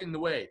stuck in the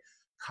way.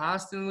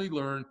 Constantly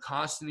learn,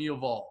 constantly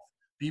evolve.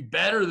 Be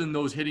better than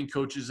those hitting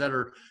coaches that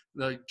are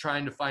like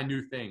trying to find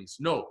new things.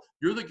 No,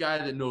 you're the guy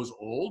that knows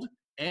old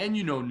and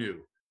you know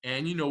new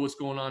and you know what's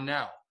going on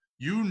now.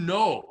 You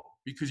know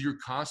because you're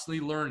constantly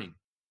learning.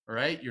 All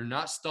right. You're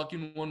not stuck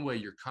in one way.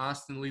 You're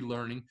constantly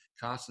learning,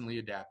 constantly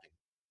adapting.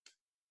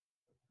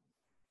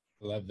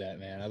 I love that,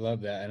 man. I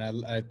love that.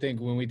 And I think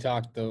when we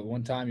talked the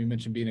one time you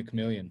mentioned being a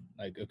chameleon,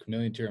 like a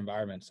chameleon to your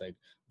environments, like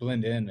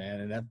blend in,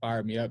 man. And that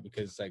fired me up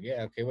because it's like,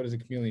 yeah, okay, what does a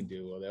chameleon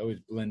do? Well, they always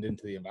blend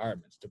into the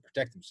environments to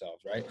protect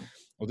themselves, right?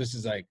 Well, this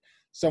is like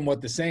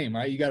somewhat the same,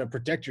 right? You got to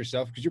protect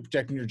yourself because you're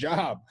protecting your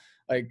job.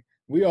 Like,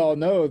 we all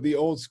know the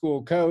old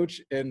school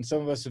coach, and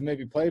some of us have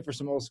maybe played for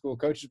some old school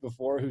coaches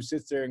before, who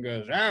sits there and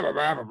goes, blah, blah,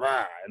 blah,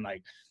 blah, and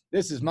like,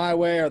 this is my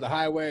way or the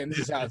highway, and this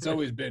is how it's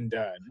always been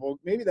done. Well,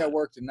 maybe that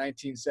worked in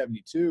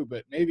 1972,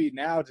 but maybe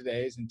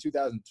nowadays in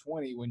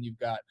 2020, when you've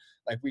got,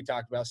 like we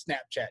talked about,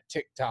 Snapchat,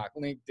 TikTok,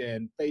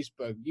 LinkedIn,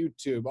 Facebook,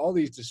 YouTube, all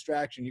these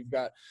distractions. You've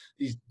got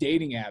these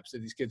dating apps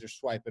that these kids are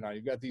swiping on.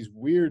 You've got these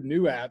weird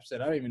new apps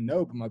that I don't even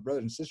know, but my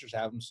brothers and sisters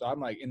have them. So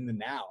I'm like in the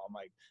now. I'm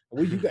like,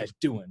 what are you guys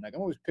doing? Like,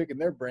 I'm always picking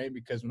their brain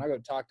because when I go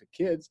talk to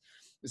kids,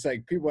 it's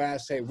like people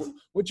ask, hey,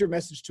 what's your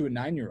message to a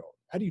 9-year-old?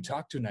 How do you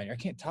talk to a 9-year-old?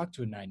 I can't talk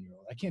to a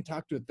 9-year-old. I can't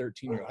talk to a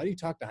 13-year-old. How do you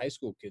talk to high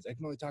school kids? I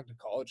can only talk to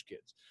college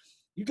kids.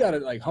 You got to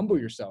like humble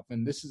yourself.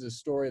 And this is a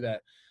story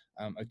that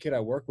a kid I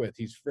work with,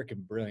 he's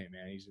freaking brilliant,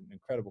 man. He's an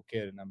incredible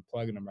kid, and I'm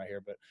plugging him right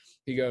here. But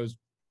he goes,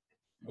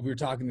 we were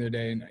talking the other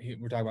day, and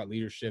we're talking about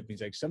leadership.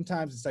 He's like,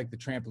 sometimes it's like the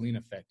trampoline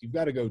effect. You've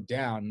got to go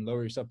down and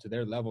lower yourself to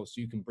their level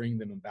so you can bring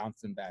them and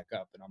bounce them back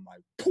up. And I'm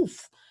like,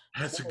 poof.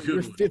 That's a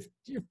good one.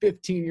 You're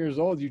 15 years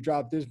old. You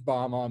dropped this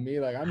bomb on me.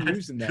 Like, I'm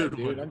using that,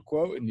 dude. I'm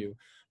quoting you.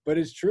 But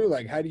it's true.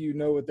 Like, how do you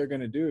know what they're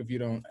going to do if you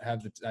don't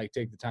have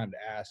take the time to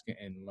ask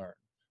and learn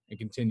and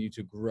continue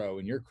to grow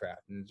in your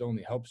craft? And it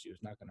only helps you.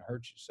 It's not going to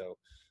hurt you. So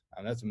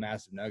that's a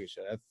massive nugget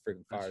show. That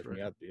freaking fires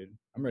me up, dude.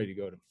 I'm ready to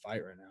go to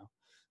fight right now.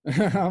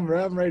 I'm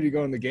ready to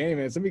go in the game,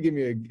 man. Somebody give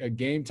me a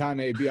game time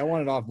AB. I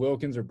want it off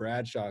Wilkins or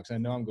Bradshaw because I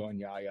know I'm going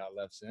yah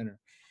left center.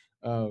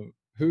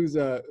 Who's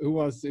got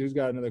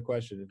another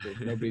question? If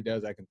nobody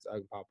does, I can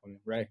pop one in.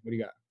 Ray, what do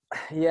you got?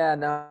 Yeah,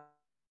 no,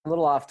 a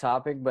little off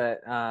topic,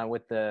 but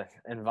with the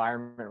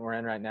environment we're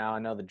in right now, I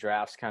know the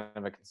draft's kind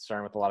of a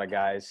concern with a lot of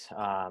guys.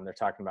 They're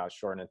talking about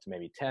shortening it to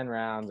maybe 10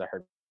 rounds. I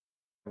heard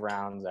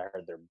rounds. I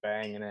heard they're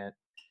banging it.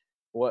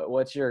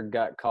 What's your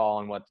gut call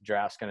on what the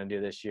draft's going to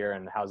do this year,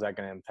 and how's that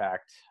going to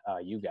impact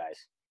you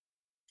guys?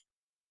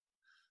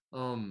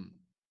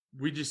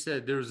 We just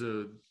said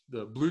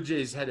the Blue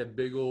Jays had a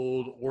big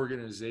old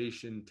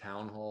organization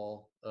town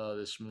hall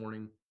this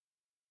morning,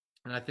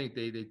 and I think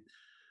they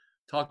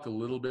talked a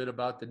little bit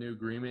about the new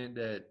agreement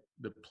that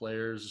the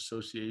Players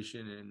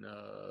Association and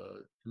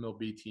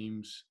MLB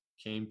teams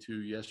came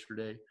to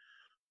yesterday.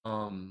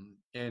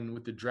 And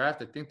with the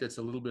draft, I think that's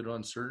a little bit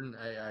uncertain.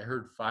 I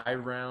heard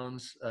 5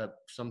 rounds.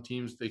 Some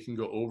teams, they can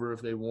go over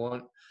if they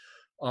want.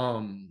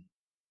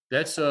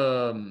 That's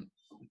the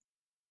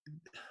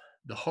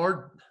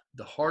hard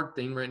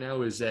thing right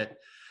now is that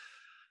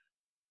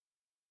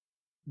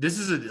this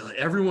is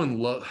everyone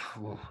wants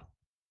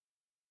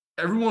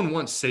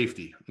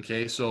safety.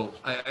 Okay. So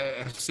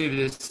I say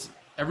this,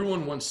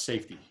 everyone wants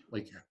safety.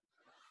 Like,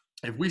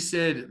 if we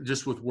said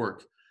just with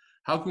work,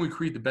 how can we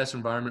create the best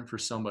environment for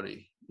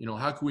somebody?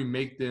 How can we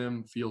make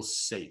them feel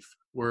safe?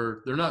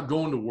 where they're not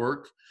going to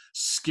work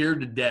scared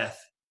to death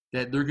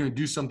that they're going to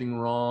do something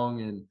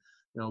wrong and,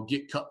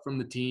 get cut from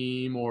the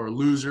team or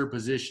lose their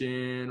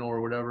position or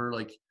whatever.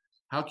 Like,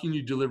 how can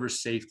you deliver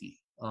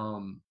safety?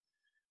 A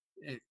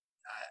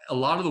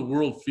lot of the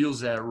world feels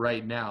that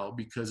right now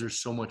because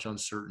there's so much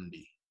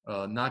uncertainty,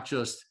 not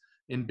just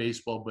in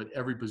baseball, but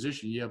every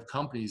position. You have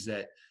companies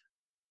that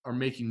are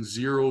making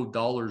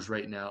 $0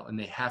 right now and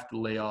they have to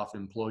lay off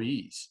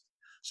employees.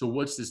 So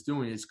what's this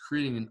doing? It's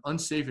creating an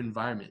unsafe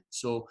environment.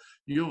 So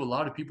you have a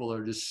lot of people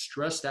that are just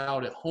stressed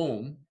out at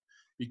home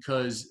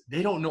because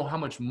they don't know how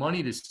much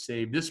money to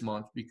save this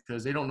month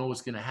because they don't know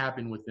what's going to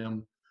happen with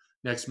them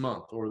next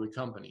month or the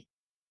company.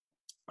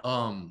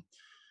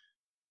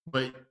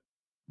 But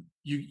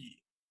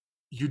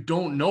you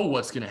don't know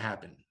what's going to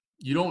happen.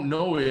 You don't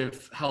know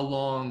how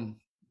long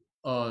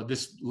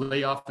this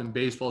layoff in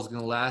baseball is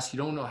going to last. You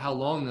don't know how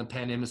long the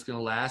pandemic is going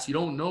to last. You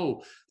don't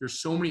know. There's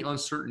so many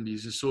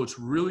uncertainties. And so it's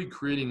really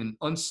creating an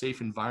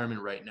unsafe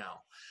environment right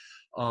now.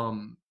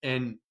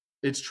 And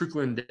it's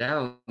trickling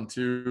down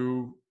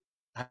to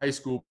high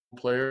school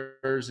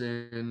players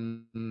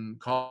and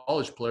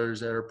college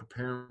players that are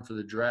preparing for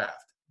the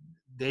draft.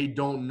 They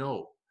don't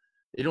know.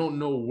 They don't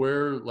know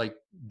where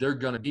they're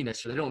going to be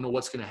next year. They don't know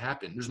what's going to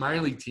happen. There's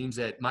minor league teams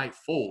that might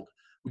fold.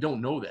 We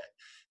don't know that.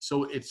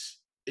 So it's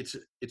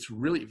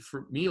really,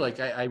 for me,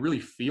 I really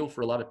feel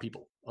for a lot of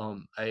people.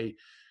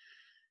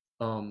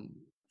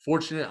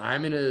 Fortunate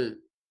I'm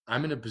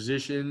in a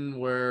position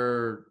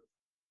where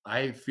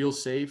I feel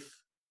safe.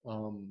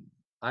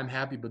 I'm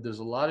happy, but there's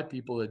a lot of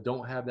people that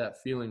don't have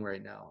that feeling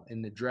right now,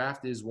 and the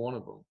draft is one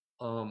of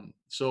them.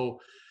 So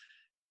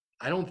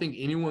I don't think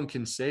anyone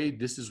can say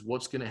this is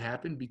what's going to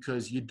happen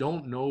because you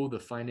don't know the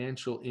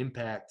financial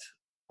impact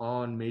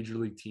on major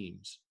league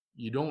teams.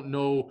 You don't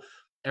know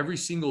every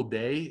single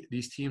day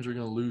these teams are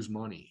going to lose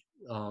money.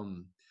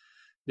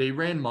 They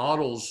ran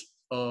models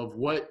of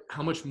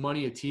how much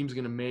money a team's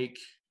going to make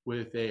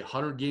with a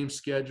 100-game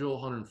schedule,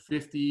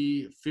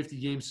 150,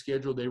 50-game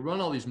schedule. They run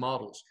all these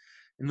models.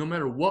 And no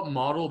matter what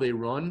model they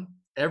run,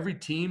 every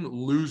team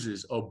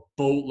loses a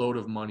boatload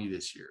of money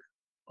this year,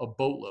 a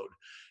boatload.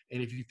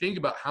 And if you think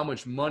about how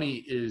much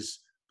money is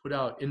put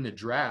out in the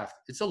draft,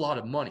 it's a lot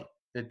of money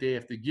that they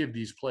have to give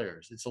these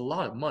players. It's a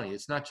lot of money.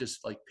 It's not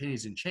just like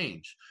pennies and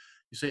change.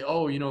 You say,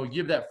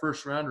 give that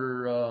first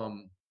rounder,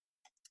 $3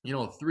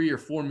 or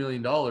 $4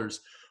 million.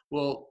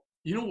 Well,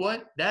 you know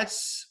what?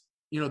 That's,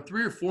 $3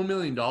 or $4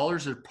 million are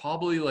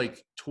probably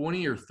like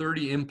 20 or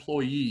 30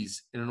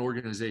 employees in an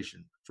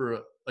organization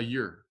for a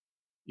year.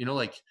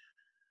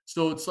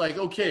 So it's like,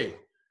 okay,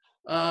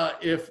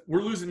 if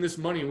we're losing this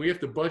money and we have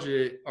to budget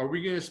it, are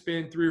we going to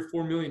spend $3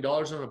 or $4 million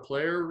on a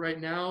player right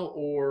now,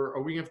 or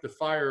are we going to have to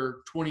fire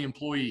 20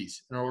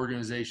 employees in our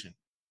organization?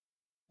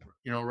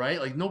 Right?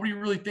 Like, nobody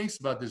really thinks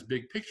about this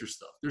big picture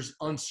stuff. There's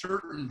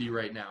uncertainty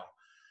right now.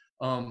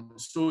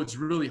 So it's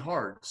really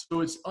hard.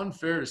 So it's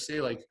unfair to say,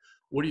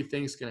 what do you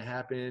think is going to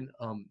happen?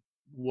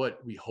 What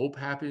we hope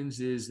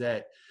happens is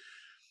that,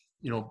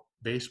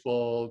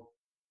 baseball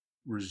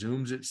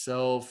resumes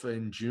itself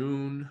in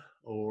June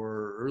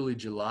or early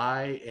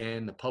July,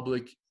 and the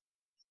public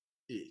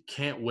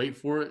can't wait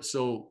for it.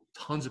 So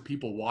tons of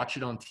people watch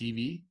it on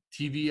TV.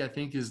 TV, I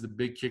think, is the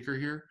big kicker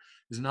here.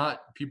 Is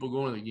not people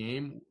going to the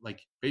game.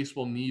 Like,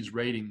 baseball needs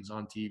ratings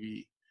on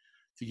TV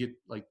to get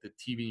the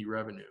TV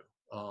revenue.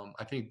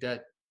 I think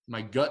that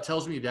my gut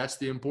tells me that's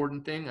the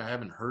important thing. I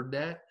haven't heard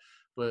that,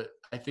 but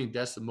I think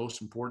that's the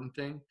most important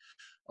thing.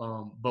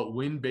 But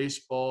when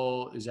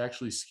baseball is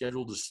actually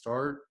scheduled to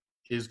start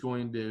is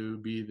going to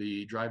be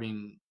the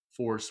driving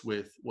force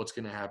with what's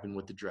going to happen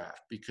with the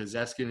draft, because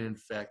that's going to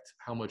affect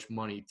how much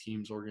money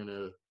teams are going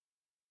to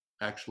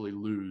actually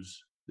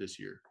lose this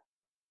year.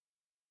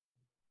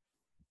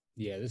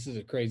 Yeah, this is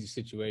a crazy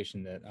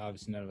situation that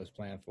obviously none of us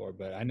planned for,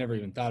 but I never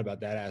even thought about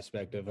that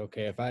aspect of,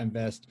 okay, if I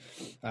invest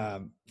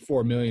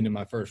 $4 million in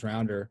my first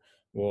rounder,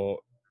 well,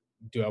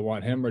 do I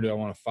want him or do I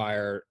want to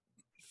fire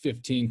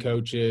 15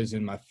 coaches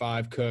and my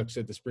 5 cooks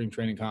at the spring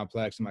training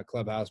complex and my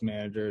clubhouse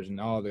managers and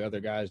all the other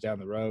guys down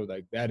the road?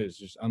 Like, that is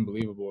just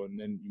unbelievable. And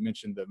then you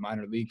mentioned the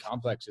minor league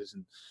complexes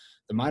and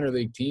the minor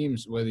league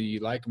teams, whether you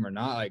like them or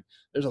not,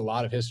 there's a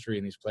lot of history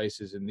in these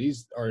places. And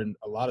these are in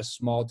a lot of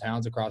small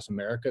towns across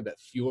America that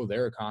fuel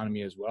their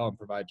economy as well and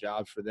provide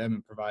jobs for them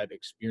and provide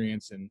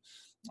experience and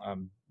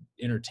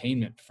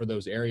entertainment for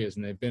those areas.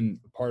 And they've been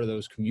a part of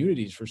those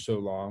communities for so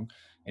long.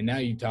 And now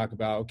you talk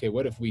about, okay,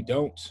 what if we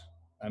don't?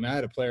 I mean, I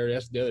had a player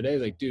the other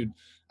day, dude,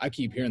 I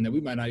keep hearing that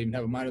we might not even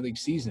have a minor league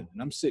season.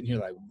 And I'm sitting here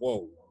like,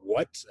 whoa,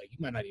 what? You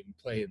might not even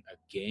play in a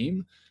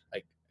game?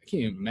 I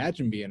can't even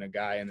imagine being a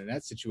guy in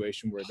that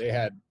situation where they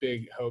had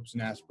big hopes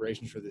and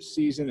aspirations for this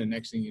season. And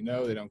next thing you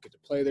know, they don't get to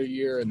play their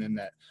year. And then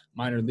that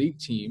minor league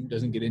team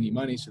doesn't get any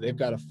money. So they've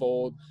got to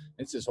fold.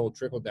 It's this whole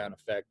trickle down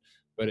effect.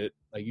 But it,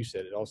 like you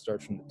said, it all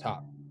starts from the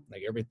top.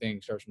 Like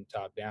everything starts from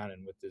top down,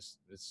 and with this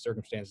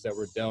circumstances that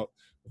we're dealt,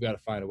 we've got to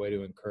find a way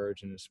to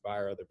encourage and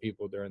inspire other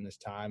people during this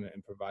time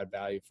and provide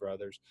value for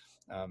others,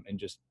 and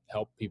just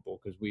help people,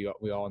 because we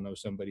all know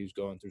somebody who's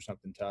going through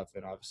something tough,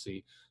 and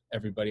obviously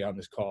everybody on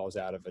this call is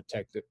out of a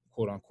tech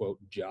quote unquote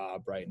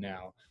job right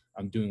now.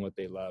 I'm doing what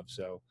they love,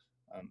 so.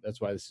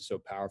 That's why this is so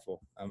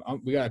powerful.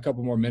 We got a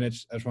couple more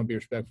minutes. I just want to be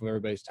respectful of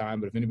everybody's time,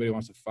 but if anybody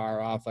wants to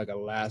fire off like a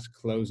last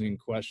closing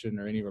question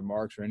or any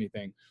remarks or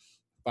anything,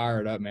 fire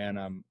it up,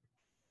 man.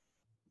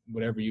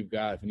 Whatever you've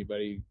got. If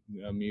anybody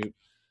mute,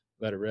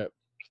 let it rip.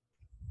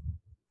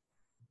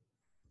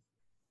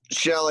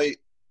 Shelly,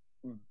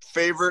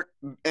 favorite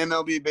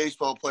MLB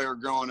baseball player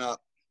growing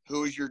up?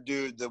 Who was your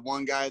dude? The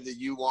one guy that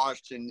you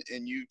watched and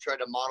you tried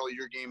to model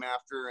your game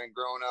after, and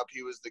growing up,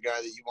 he was the guy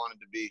that you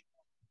wanted to be.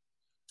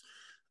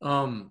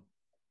 I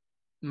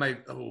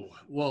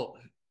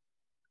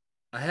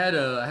had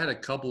a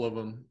couple of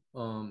them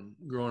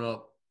growing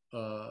up.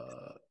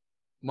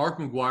 Mark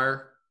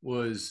McGwire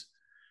was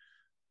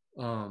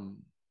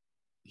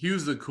he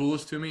was the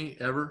coolest to me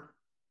ever.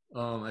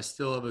 I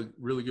still have a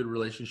really good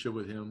relationship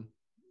with him.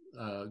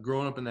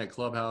 Growing up in that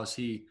clubhouse,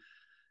 he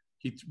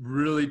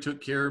really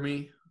took care of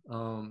me.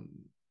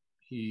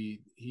 He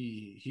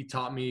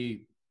taught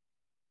me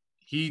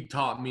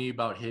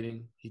about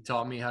hitting. He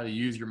taught me how to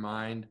use your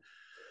mind.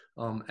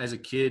 As a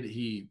kid,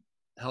 he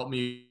helped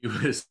me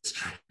with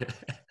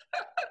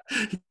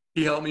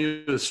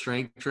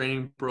strength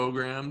training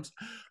programs,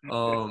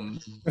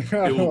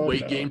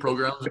 weight gain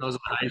programs when I was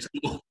in high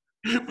school,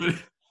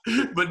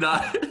 but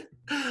not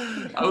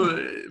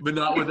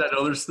with that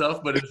other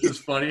stuff. But it's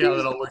just funny how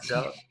it all works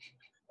out.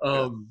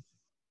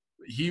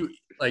 He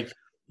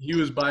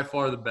was by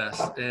far the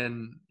best,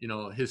 and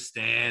his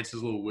stance,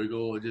 his little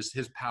wiggle, just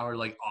his power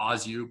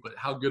awes you. But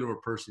how good of a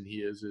person he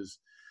is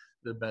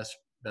the best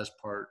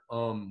part.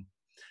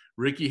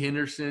 Ricky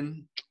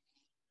Henderson,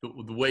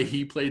 the way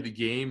he played the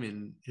game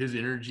and his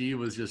energy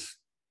was just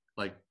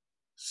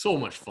so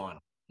much fun.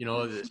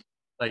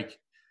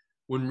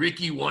 When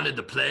Ricky wanted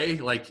to play,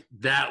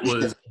 that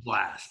was a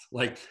blast.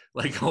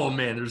 Oh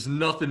man, there's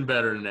nothing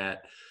better than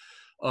that.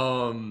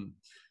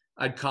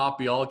 I'd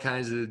copy all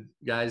kinds of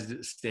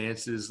guys'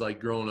 stances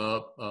growing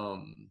up.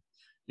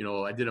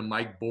 I did a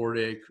Mike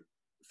Bordick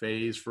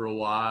phase for a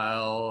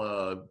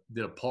while,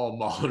 did a Paul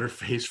Molitor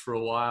phase for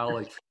a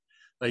while.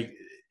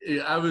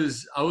 I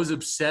was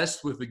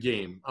obsessed with the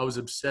game. I was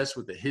obsessed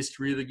with the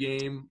history of the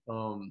game.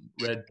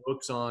 Read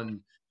books on,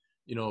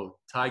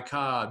 Ty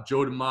Cobb,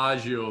 Joe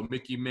DiMaggio,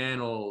 Mickey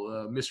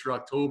Mantle, Mr.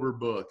 October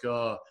book,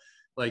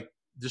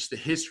 just the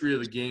history of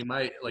the game.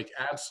 I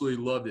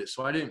absolutely loved it.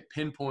 So I didn't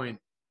pinpoint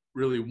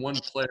really one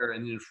player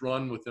and just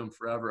run with them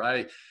forever.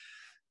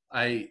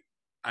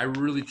 I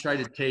really tried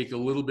to take a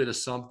little bit of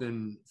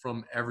something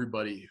from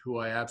everybody who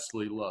I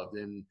absolutely loved.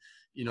 And,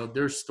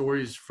 there's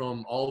stories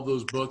from all of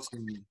those books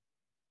and,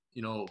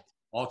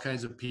 all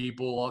kinds of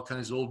people, all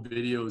kinds of old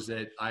videos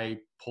that I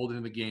pulled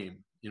into the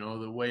game.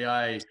 The way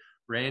I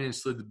ran and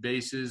slid the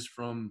bases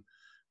from,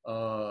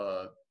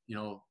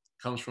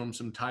 comes from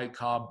some Ty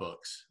Cobb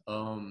books.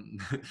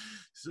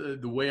 So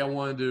the way I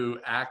wanted to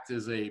act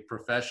as a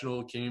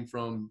professional came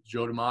from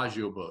Joe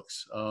DiMaggio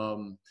books.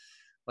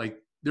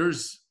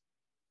 There's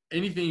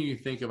anything you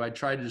can think of. I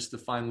tried just to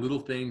find little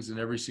things in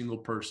every single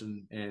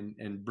person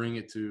and bring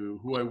it to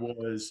who I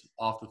was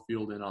off the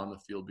field and on the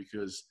field,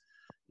 because,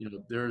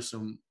 there are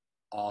some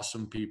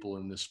awesome people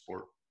in this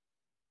sport.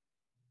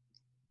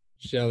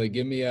 Shelly,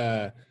 give me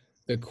the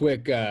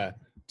quick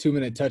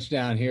 2-minute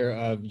touchdown here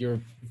of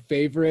your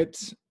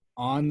favorite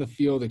on the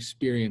field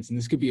experience. And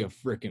this could be a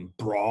freaking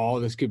brawl.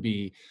 This could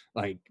be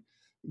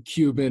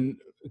Cuban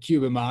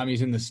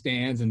mommies in the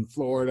stands in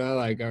Florida.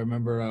 I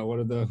remember one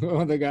of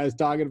the guys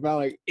talking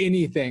about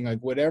anything,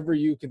 whatever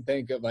you can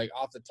think of,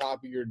 off the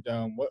top of your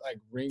dome, what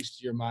rings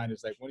to your mind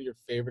is one of your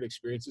favorite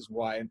experiences.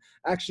 Why? And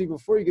actually,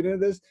 before you get into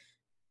this,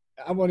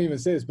 I won't even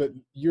say this, but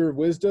your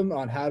wisdom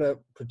on how to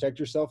protect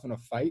yourself in a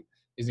fight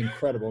is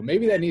incredible.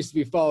 Maybe that needs to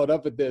be followed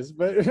up with this,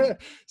 but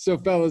so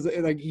fellas,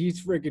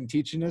 he's freaking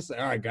teaching us. All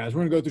right, guys,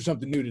 we're gonna go through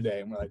something new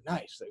today. And we're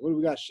nice. What do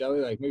we got, Shelly?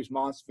 Maybe some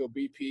Monsterfield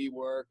BP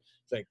work.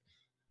 It's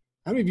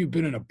how many of you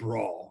been in a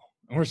brawl?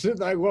 And we're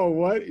sitting well,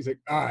 what? He's all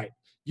right,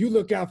 you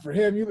look out for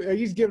him.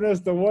 He's giving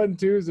us the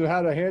 1-2s of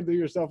how to handle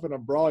yourself in a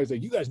brawl. He's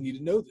you guys need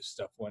to know this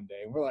stuff one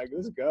day. And we're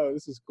let's go.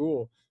 This is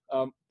cool.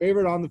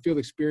 Favorite on the field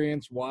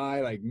experience.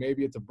 Why?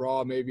 Maybe it's a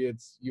brawl. Maybe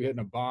it's you hitting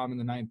a bomb in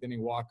the 9th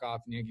inning walk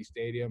off in Yankee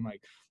Stadium.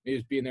 Maybe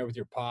it's being there with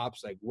your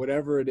pops.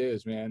 Whatever it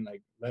is, man.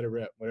 Let it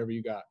rip. Whatever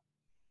you got.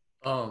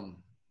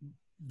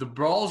 The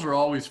brawls are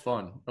always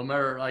fun. No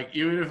matter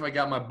even if I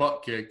got my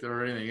butt kicked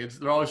or anything,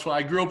 they're always fun.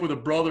 I grew up with a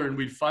brother and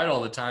we'd fight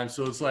all the time.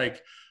 So it's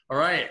all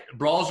right,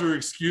 brawls are an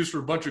excuse for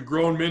a bunch of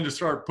grown men to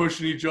start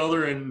pushing each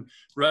other and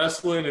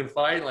wrestling and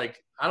fight.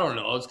 I don't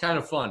know. It's kind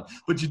of fun,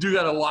 but you do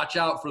got to watch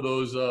out for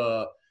those,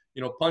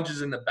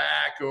 punches in the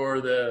back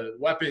or the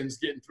weapons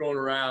getting thrown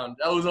around.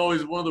 That was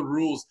always one of the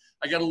rules.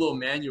 I got a little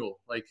manual,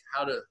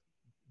 how to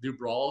do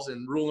brawls.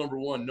 And rule number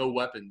 1, no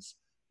weapons.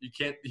 You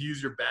can't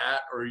use your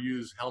bat or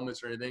use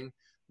helmets or anything.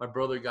 My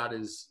brother got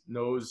his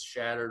nose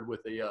shattered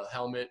with a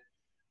helmet.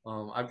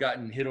 I've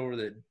gotten hit over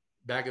the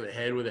back of the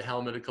head with a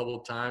helmet a couple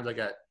of times. I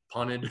got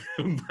punted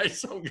by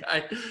some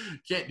guy.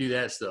 Can't do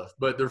that stuff,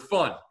 but they're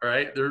fun. All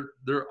right.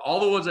 They're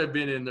all the ones I've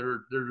been in.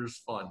 They're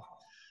just fun.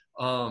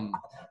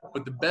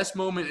 But the best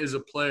moment as a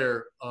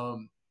player,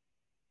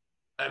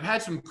 I've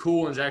had some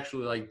cool ones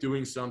actually, like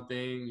doing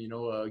something, you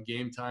know, a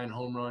game tying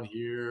home run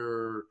here,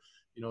 or,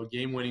 you know,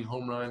 game winning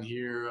home run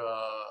here.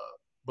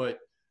 But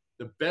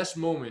the best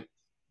moment,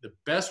 the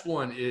best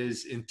one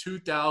is in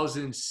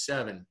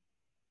 2007.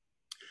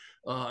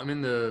 I'm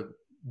in the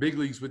big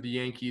leagues with the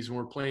Yankees, and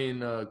we're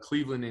playing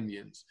Cleveland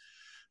Indians.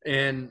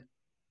 And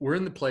we're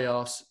in the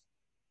playoffs.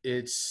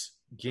 It's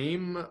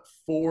game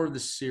 4 of the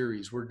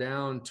series. We're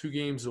down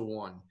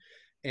 2-1.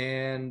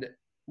 And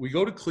we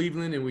go to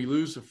Cleveland and we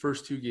lose the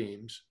first 2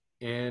 games.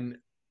 And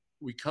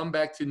we come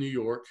back to New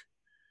York,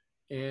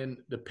 and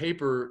the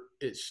paper,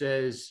 it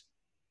says,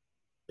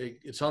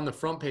 it's on the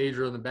front page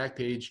or on the back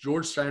page,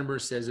 George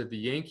Steinbrenner says if the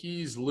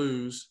Yankees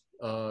lose,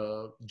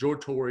 Joe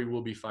Torre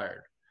will be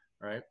fired.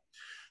 All right.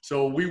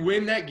 So we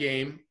win that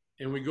game,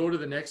 and we go to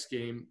the next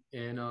game,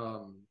 and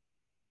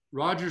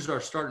Roger's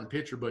our starting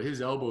pitcher, but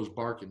his elbow's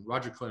barking.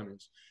 Roger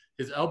Clemens,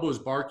 his elbow's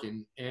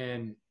barking,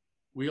 and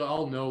we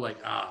all know, like,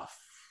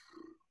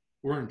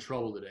 we're in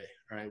trouble today.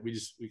 All right. We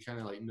kind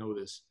of like know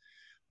this.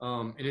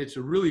 And it's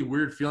a really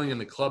weird feeling in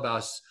the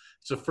clubhouse.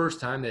 It's the first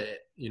time that,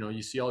 you know,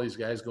 you see all these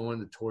guys go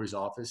into Torre's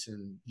office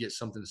and get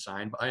something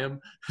signed by him.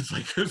 It's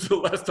like, this is the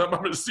last time I'm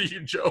going to see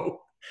you,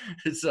 Joe.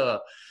 It's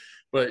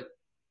but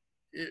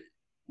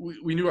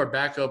we knew our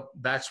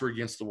backs were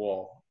against the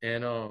wall,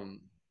 and a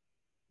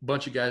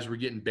bunch of guys were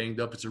getting banged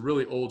up. It's a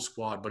really old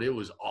squad, but it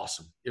was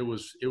awesome. It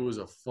was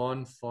a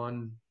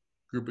fun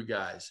group of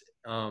guys.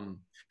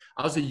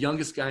 I was the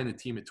youngest guy in the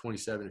team at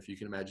 27, if you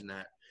can imagine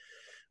that.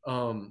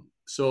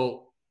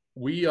 So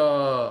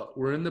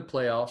we're in the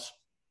playoffs,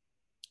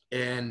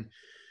 and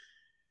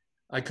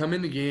I come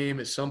in the game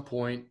at some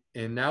point,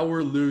 and now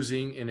we're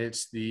losing, and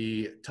it's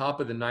the top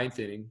of the 9th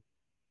inning,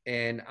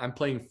 and I'm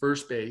playing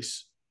first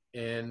base,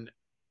 and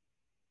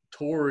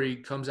Torre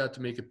comes out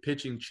to make a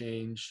pitching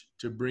change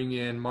to bring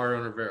in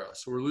Mario Rivera.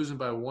 So we're losing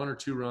by 1 or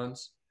 2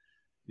 runs.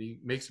 He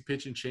makes a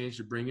pitching change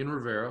to bring in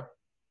Rivera.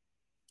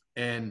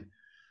 And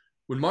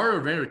when Mario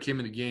Rivera came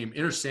in the game,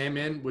 Enter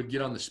Sandman would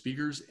get on the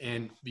speakers,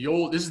 and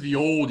this is the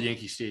old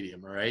Yankee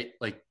Stadium, all right?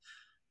 Like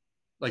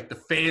the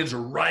fans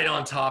are right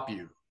on top of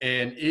you,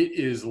 and it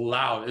is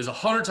loud. It's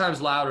 100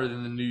 times louder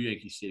than the new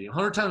Yankee Stadium,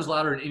 100 times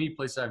louder than any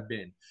place I've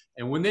been.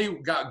 And when they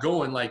got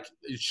going, like,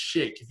 it's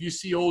shake. If you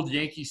see old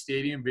Yankee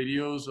Stadium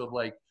videos of,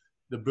 like,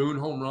 the Boone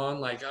home run,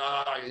 like,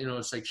 you know,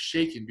 it's like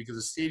shaking because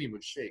the stadium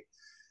would shake.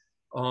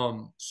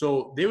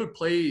 So they would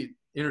play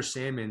Enter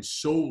Sandman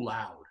so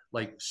loud,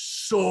 like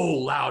so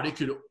loud, it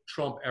could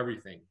trump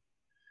everything.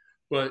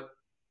 But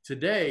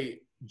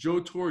today,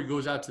 Joe Torre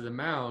goes out to the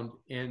mound,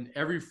 and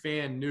every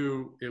fan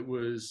knew it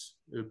would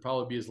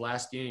probably be his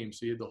last game.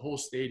 So you had the whole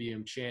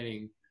stadium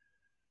chanting,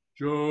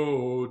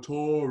 Joe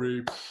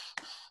Torre,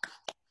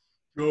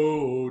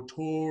 Joe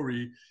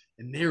Torre.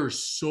 And they were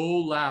so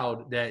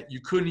loud that you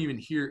couldn't even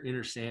hear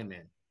Enter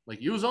Sandman.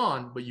 Like, it was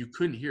on, but you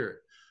couldn't hear it.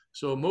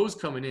 So Mo's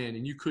coming in,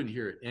 and you couldn't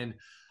hear it. And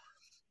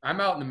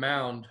I'm out in the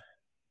mound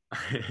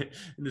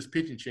in this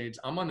pitching change.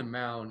 I'm on the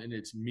mound, and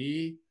it's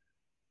me,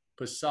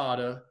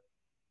 Posada,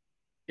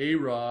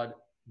 A-Rod,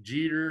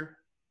 Jeter,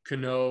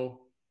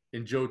 Cano,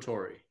 and Joe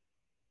Torre.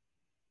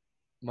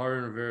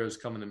 Mario Rivera is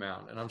coming to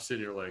mound, and I'm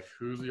sitting here like,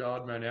 who's the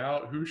odd man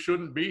out? Who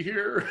shouldn't be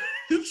here?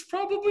 It's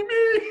probably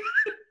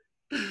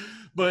me.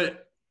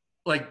 But,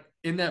 like,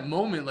 in that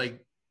moment,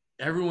 like,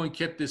 everyone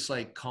kept this,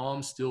 like,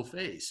 calm, still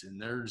face,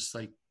 and they're just,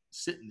 like,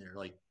 sitting there,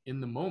 like, in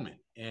the moment.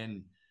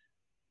 And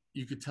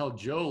you could tell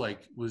Joe,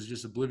 like, was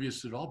just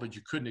oblivious to it all, but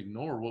you couldn't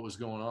ignore what was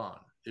going on.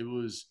 It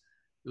was,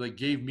 like,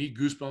 gave me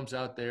goosebumps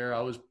out there.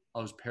 I was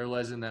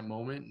paralyzed in that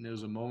moment, and it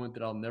was a moment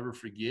that I'll never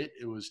forget.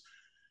 It was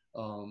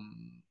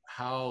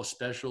how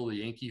special the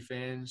Yankee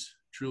fans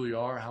truly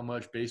are, how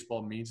much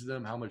baseball means to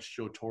them, how much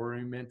Joe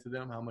Torre meant to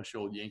them, how much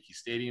old Yankee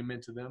Stadium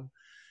meant to them,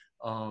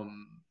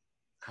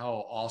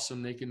 how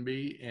awesome they can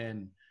be.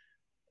 And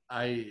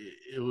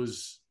it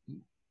was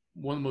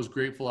one of the most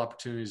grateful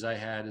opportunities I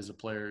had as a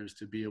player, is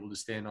to be able to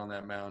stand on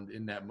that mound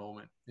in that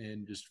moment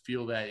and just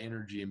feel that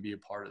energy and be a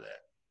part of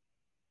that.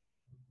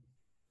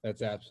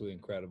 That's absolutely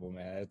incredible,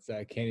 man.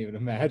 I can't even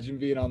imagine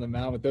being on the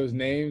mound with those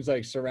names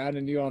like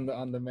surrounding you on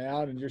the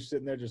mound, and you're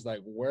sitting there just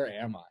like, where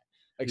am I?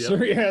 Like, Yep.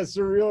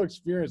 surreal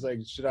experience. Like,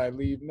 should I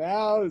leave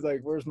now? It's like,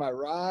 where's my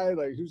ride?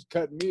 Like, who's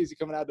cutting me? Is he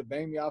coming out to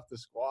bang me off the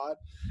squad?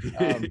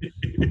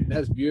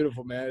 That's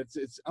beautiful, man.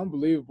 It's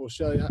unbelievable,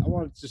 Shelly. I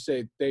wanted to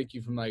say thank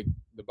you from, like,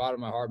 the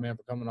bottom of my heart, man,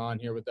 for coming on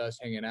here with us,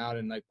 hanging out.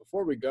 And, like,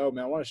 before we go,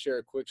 man, I want to share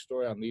a quick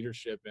story on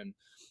leadership and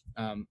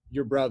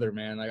your brother,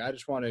 man. Like, I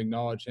just want to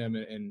acknowledge him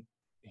and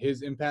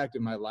his impact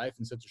in my life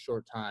in such a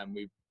short time.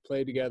 We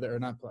played together, or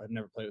not. I've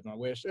never played with him, I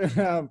wish.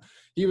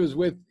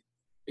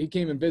 He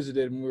came and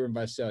visited when we were in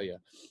Visalia,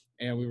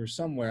 and we were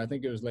somewhere. I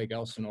think it was Lake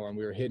Elsinore, and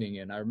we were hitting it.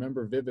 And I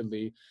remember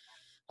vividly,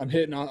 I'm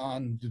hitting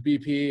on the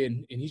BP,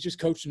 and he's just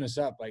coaching us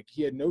up. Like,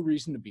 he had no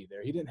reason to be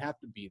there. He didn't have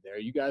to be there.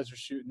 You guys are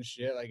shooting the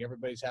shit. Like,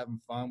 everybody's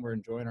having fun. We're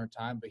enjoying our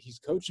time. But he's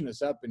coaching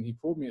us up, and he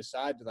pulled me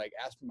aside to, like,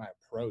 ask me my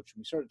approach. And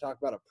we started to talk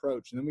about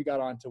approach. And then we got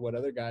on to what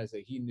other guys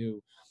that he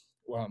knew,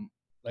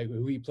 like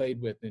who he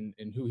played with and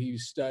who he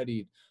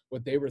studied,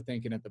 what they were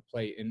thinking at the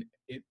plate. And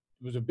it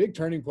was a big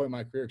turning point in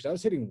my career because I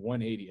was hitting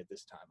 180 at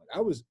this time. Like,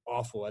 I was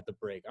awful at the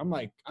break. I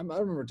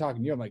remember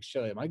talking to you. I'm like,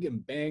 Shelly, am I getting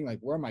banged? Like,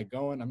 where am I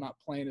going? I'm not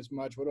playing as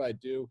much. What do I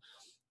do?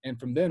 And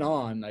from then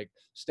on, like,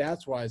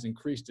 stats wise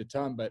increased a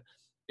ton, but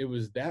it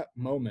was that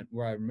moment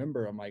where I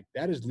remember I'm like,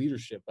 that is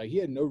leadership. Like, he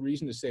had no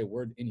reason to say a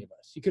word to any of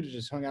us. He could have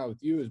just hung out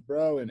with you as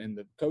bro and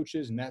the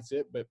coaches, and that's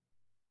it. But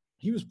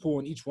he was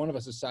pulling each one of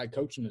us aside,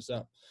 coaching us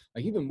up,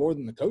 like, even more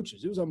than the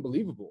coaches. It was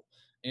unbelievable.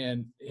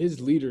 And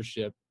his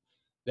leadership,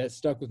 that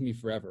stuck with me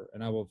forever.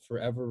 And I will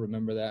forever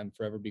remember that and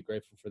forever be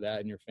grateful for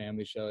that and your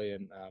family, Shelly.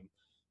 And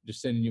just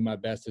sending you my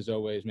best as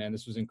always, man.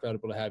 This was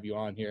incredible to have you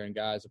on here. And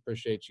guys,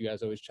 appreciate you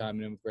guys always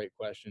chiming in with great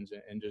questions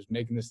and just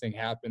making this thing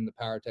happen. The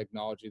power of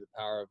technology, the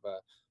power of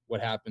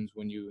what happens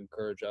when you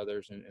encourage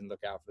others and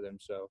look out for them.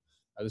 So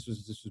this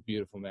was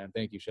beautiful, man.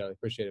 Thank you, Shelly.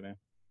 Appreciate it, man.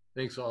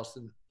 Thanks,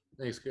 Austin.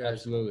 Thanks, guys.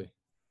 Absolutely.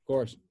 Of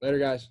course. Later,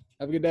 guys.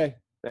 Have a good day.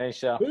 Thanks,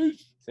 Shell.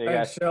 Peace. See you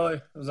Thanks, guys. Shelly.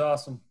 It was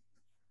awesome.